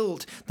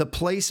rebuilt the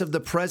place of the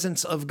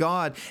presence of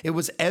God? It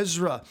was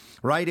Ezra,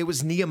 right? It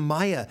was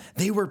Nehemiah.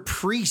 They were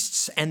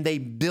priests and they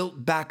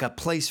built back a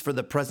place for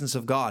the presence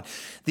of God.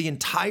 The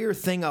entire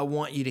thing I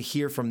want you to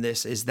hear from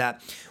this is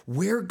that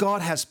where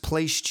God has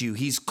placed you,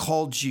 He's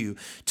called you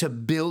to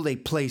build a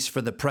place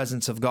for the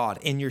presence of God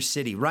in your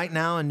city. Right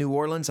now in New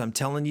Orleans, I'm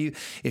telling you,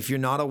 if you're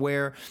not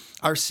aware,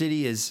 our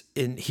city is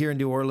here in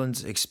New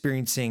Orleans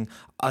experiencing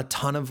a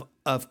ton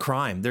of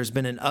crime. There's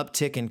been an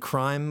uptick in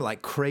crime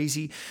like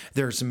crazy.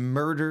 There's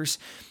murders.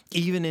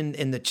 Even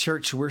in the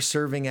church we're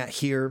serving at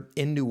here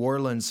in New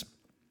Orleans,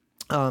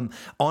 on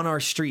our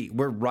street,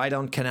 we're right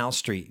on Canal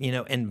Street,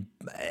 and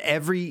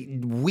every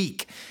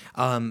week,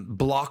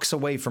 blocks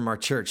away from our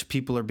church,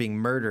 people are being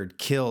murdered,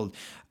 killed,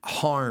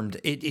 harmed.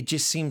 It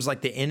just seems like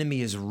the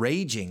enemy is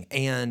raging.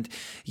 And,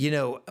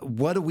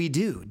 what do we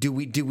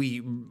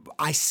do?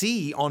 I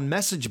see on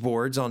message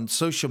boards, on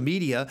social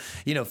media,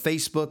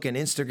 Facebook and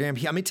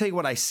Instagram. Let me tell you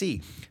what I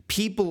see.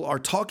 People are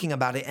talking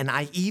about it. And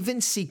I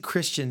even see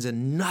Christians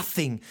and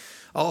nothing.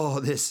 Oh,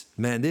 this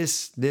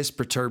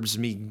perturbs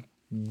me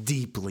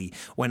deeply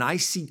when I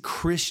see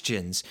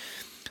Christians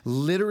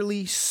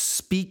literally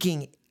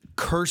speaking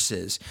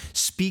curses,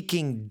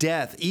 speaking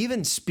death,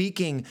 even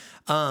speaking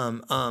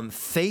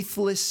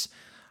faithless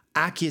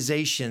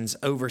accusations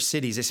over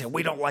cities. They say,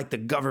 we don't like the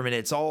government.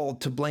 It's all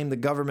to blame the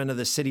government of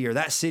the city, or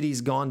that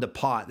city's gone to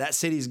pot. That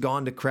city's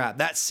gone to crap.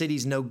 That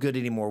city's no good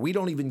anymore. We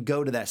don't even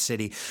go to that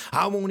city.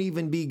 I won't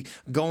even be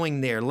going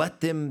there.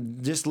 Let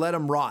them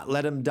rot.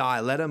 Let them die.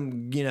 Let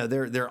them,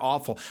 they're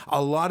awful.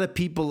 A lot of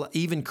people,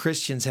 even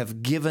Christians,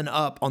 have given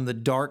up on the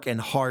dark and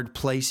hard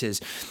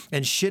places.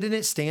 And shouldn't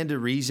it stand to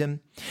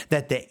reason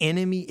that the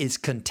enemy is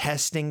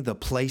contesting the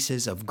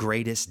places of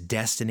greatest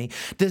destiny?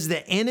 Does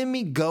the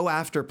enemy go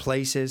after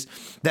places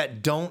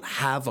that don't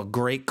have a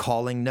great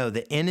calling? No,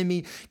 the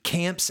enemy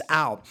camps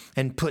out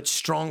and puts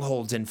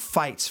strongholds and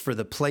fights for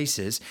the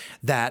places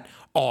that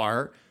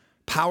are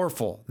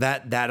powerful,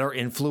 that are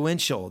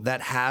influential,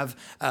 that have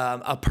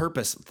a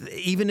purpose,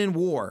 even in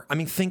war. I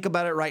mean, think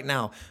about it right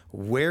now.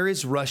 Where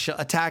is Russia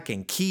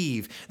attacking?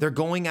 Kyiv. They're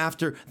going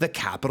after the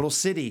capital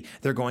city.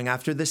 They're going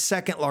after the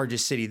second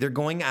largest city. They're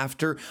going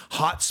after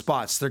hot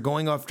spots. They're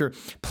going after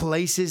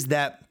places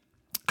that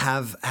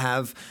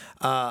have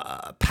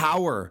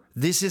power.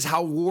 This is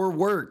how war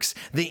works.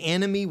 The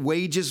enemy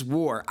wages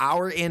war.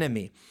 Our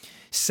enemy,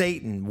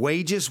 Satan,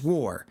 wages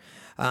war.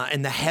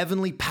 And the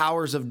heavenly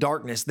powers of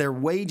darkness, they're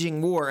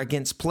waging war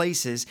against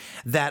places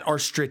that are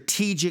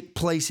strategic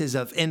places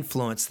of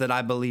influence that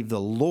I believe the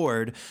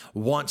Lord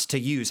wants to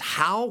use.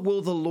 How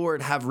will the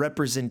Lord have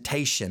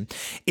representation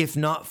if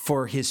not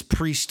for His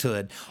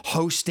priesthood,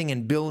 hosting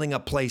and building a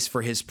place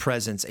for His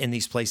presence in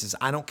these places?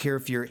 I don't care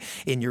if you're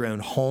in your own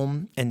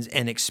home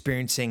and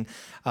experiencing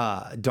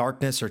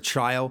darkness or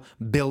trial,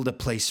 build a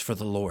place for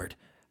the Lord.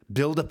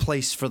 Build a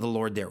place for the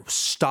Lord there.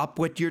 Stop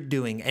what you're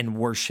doing and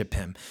worship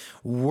Him.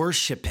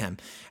 Worship Him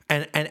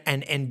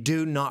and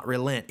do not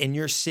relent in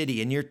your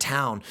city, in your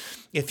town.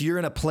 If you're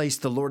in a place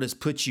the Lord has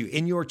put you,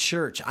 in your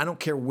church, I don't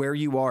care where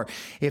you are.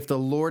 If the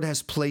Lord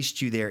has placed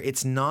you there,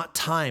 it's not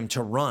time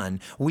to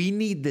run. We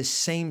need the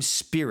same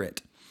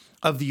spirit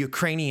of the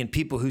Ukrainian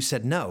people who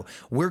said, no,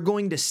 we're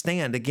going to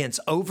stand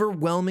against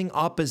overwhelming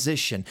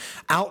opposition.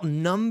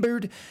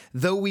 Outnumbered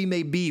though we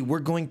may be, we're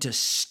going to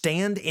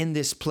stand in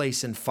this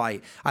place and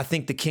fight. I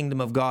think the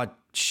kingdom of God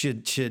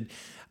should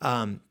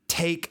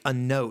take a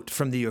note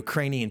from the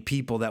Ukrainian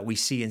people that we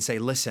see and say,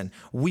 listen,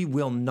 we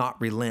will not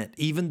relent.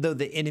 Even though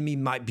the enemy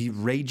might be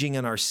raging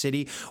in our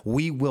city,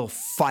 we will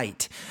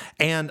fight.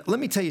 And let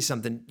me tell you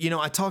something.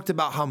 I talked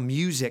about how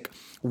music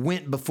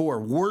went before.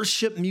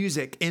 Worship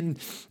music in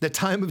the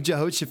time of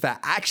Jehoshaphat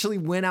actually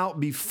went out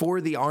before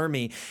the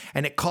army,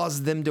 and it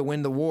caused them to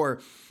win the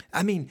war.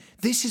 I mean,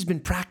 this has been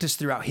practiced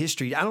throughout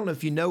history. I don't know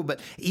if you know, but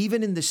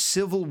even in the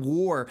Civil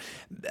War,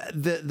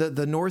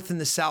 the North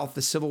and the South,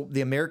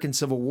 the American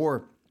Civil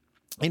War,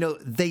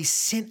 they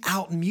sent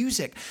out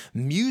music.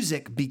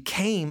 Music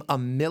became a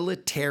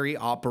military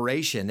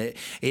operation.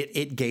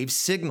 It gave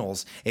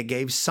signals. It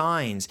gave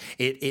signs.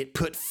 It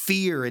put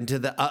fear into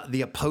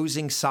the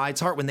opposing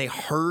side's heart. When they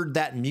heard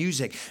that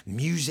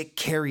music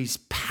carries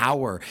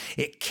power.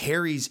 It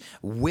carries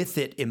with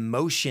it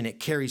emotion. It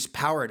carries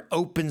power. It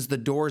opens the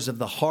doors of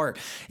the heart.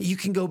 You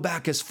can go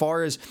back as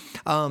far as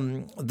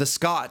the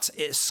Scots.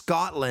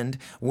 Scotland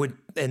would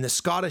and the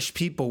Scottish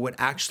people would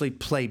actually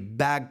play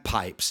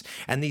bagpipes,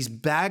 and these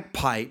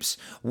bagpipes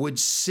would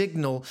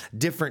signal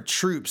different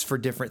troops for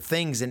different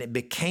things, and it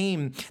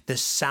became the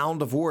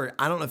sound of war.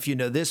 I don't know if you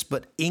know this,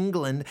 but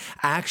England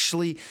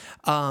actually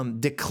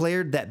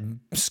declared that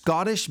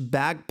Scottish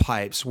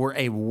bagpipes were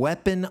a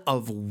weapon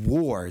of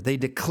war. They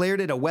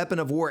declared it a weapon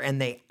of war,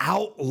 and they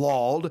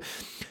outlawed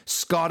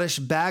Scottish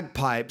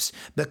bagpipes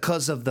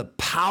because of the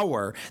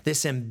power,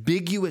 this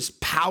ambiguous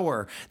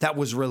power that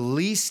was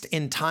released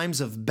in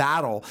times of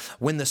battle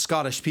when the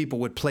Scottish people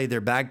would play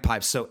their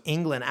bagpipes. So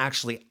England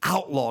actually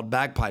outlawed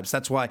bagpipes.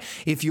 That's why,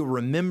 if you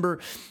remember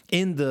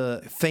in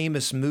the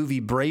famous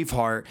movie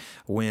Braveheart,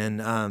 when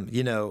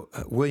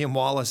William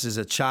Wallace is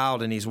a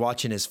child and he's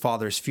watching his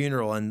father's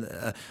funeral,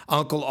 and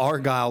Uncle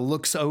Argyle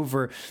looks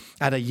over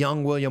at a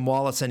young William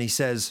Wallace and he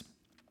says,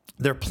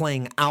 they're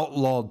playing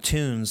outlawed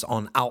tunes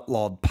on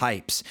outlawed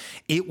pipes.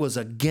 It was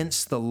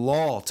against the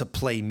law to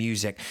play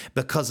music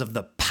because of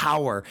the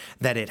power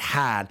that it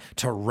had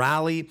to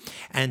rally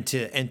and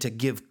to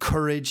give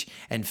courage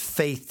and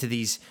faith to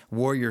these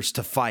warriors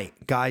to fight.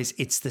 Guys,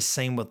 it's the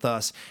same with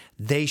us.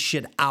 They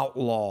should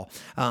outlaw.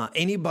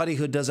 Anybody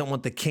who doesn't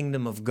want the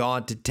kingdom of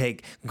God to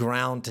take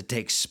ground, to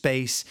take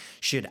space,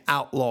 should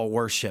outlaw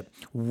worship.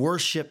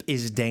 Worship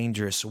is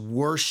dangerous.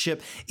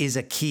 Worship is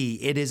a key.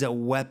 It is a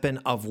weapon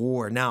of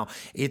war. Now,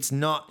 it's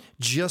not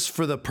just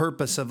for the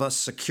purpose of us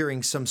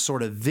securing some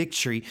sort of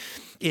victory.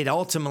 It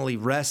ultimately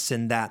rests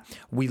in that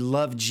we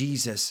love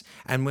Jesus,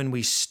 and when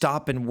we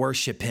stop and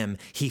worship him,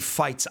 he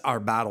fights our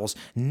battles.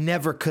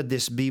 Never could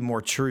this be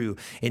more true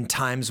in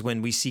times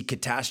when we see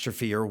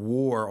catastrophe or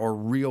war or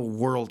real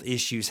world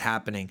issues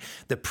happening.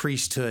 The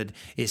priesthood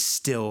is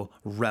still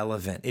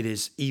relevant. It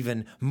is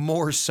even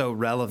more so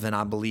relevant,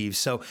 I believe.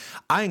 So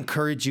I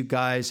encourage you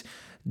guys,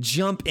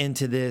 jump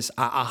into this.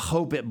 I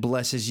hope it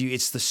blesses you.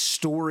 It's the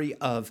story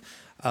of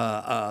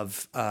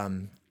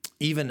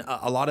even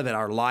a lot of it,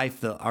 our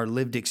life, our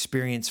lived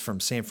experience from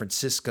San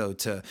Francisco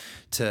to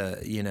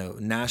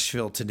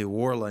Nashville to New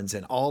Orleans,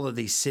 and all of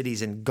these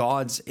cities, and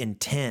God's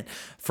intent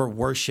for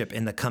worship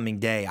in the coming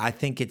day. I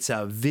think it's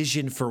a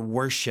vision for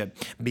worship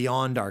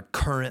beyond our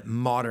current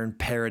modern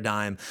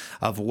paradigm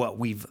of what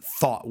we've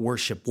thought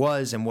worship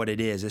was and what it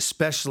is,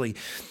 especially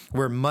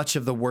where much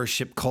of the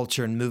worship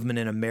culture and movement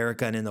in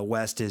America and in the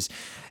West is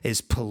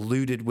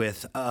polluted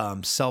with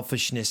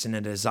selfishness and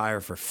a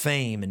desire for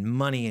fame and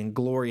money and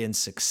glory and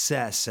success.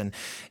 And,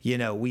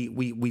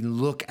 we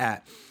look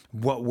at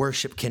what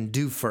worship can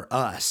do for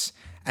us,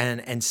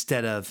 and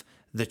instead of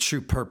the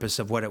true purpose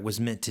of what it was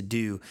meant to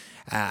do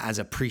as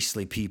a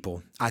priestly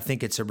people. I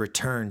think it's a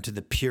return to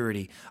the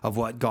purity of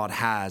what God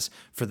has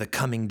for the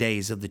coming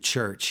days of the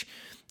church,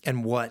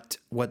 and what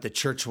the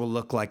church will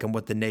look like, and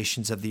what the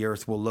nations of the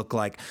earth will look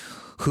like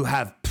who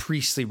have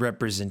priestly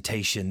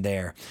representation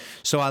there.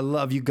 So I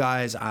love you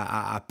guys.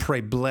 I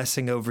pray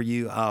blessing over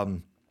you.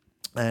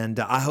 And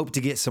I hope to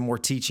get some more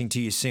teaching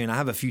to you soon. I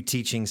have a few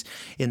teachings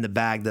in the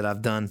bag that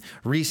I've done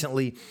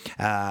recently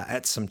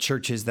at some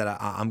churches that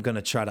I'm going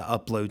to try to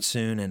upload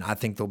soon, and I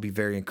think they'll be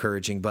very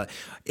encouraging. But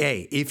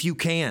hey, if you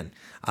can,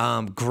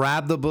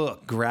 grab the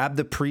book, grab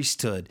the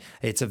Priesthood.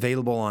 It's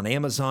available on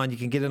Amazon. You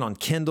can get it on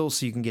Kindle,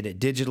 so you can get it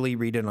digitally,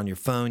 read it on your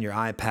phone, your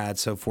iPad,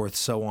 so forth,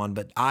 so on.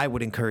 But I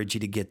would encourage you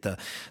to get the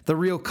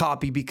real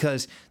copy,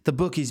 because the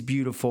book is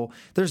beautiful.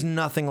 There's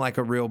nothing like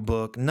a real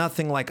book,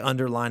 nothing like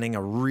underlining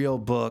a real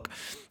book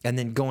and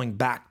then going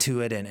back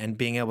to it and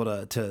being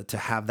able to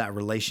have that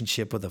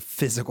relationship with a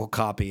physical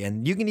copy.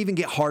 And you can even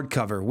get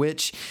hardcover,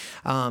 which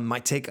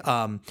might take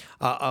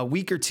a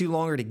week or two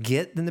longer to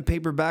get than the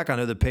paperback. I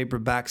know the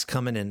paperback's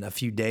coming in a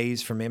few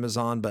days from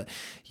Amazon, but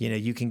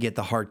you can get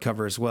the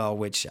hardcover as well,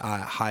 which I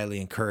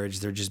highly encourage.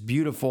 They're just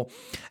beautiful.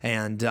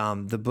 And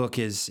the book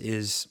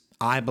is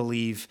I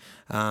believe,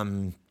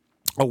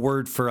 a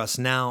word for us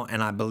now,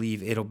 and I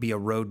believe it'll be a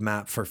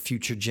roadmap for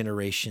future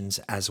generations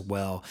as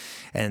well.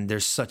 And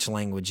there's such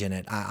language in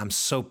it. I'm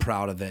so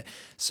proud of it.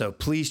 So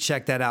please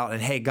check that out.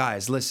 And hey,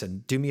 guys,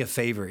 listen, do me a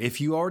favor.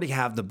 If you already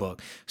have the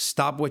book,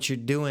 stop what you're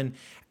doing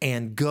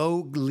and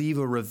go leave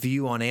a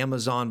review on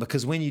Amazon,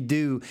 because when you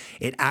do,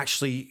 it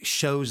actually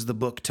shows the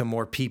book to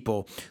more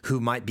people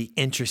who might be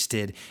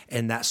interested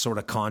in that sort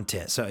of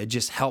content. So it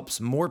just helps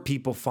more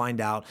people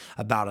find out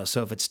about us.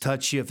 So if it's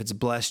touched you, if it's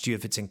blessed you,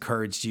 if it's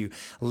encouraged you,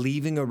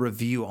 leaving a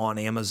review on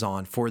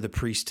Amazon for the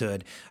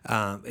Priesthood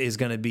is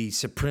going to be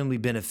supremely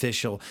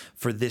beneficial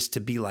for this to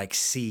be like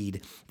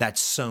seed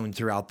that's sown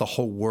throughout the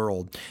whole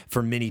world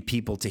for many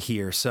people to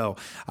hear. So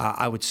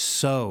I would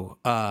so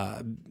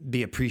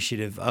be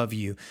appreciative of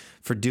you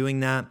for doing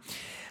that.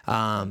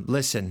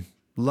 Listen,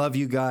 love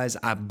you guys.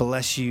 I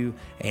bless you,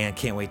 and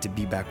can't wait to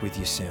be back with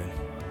you soon.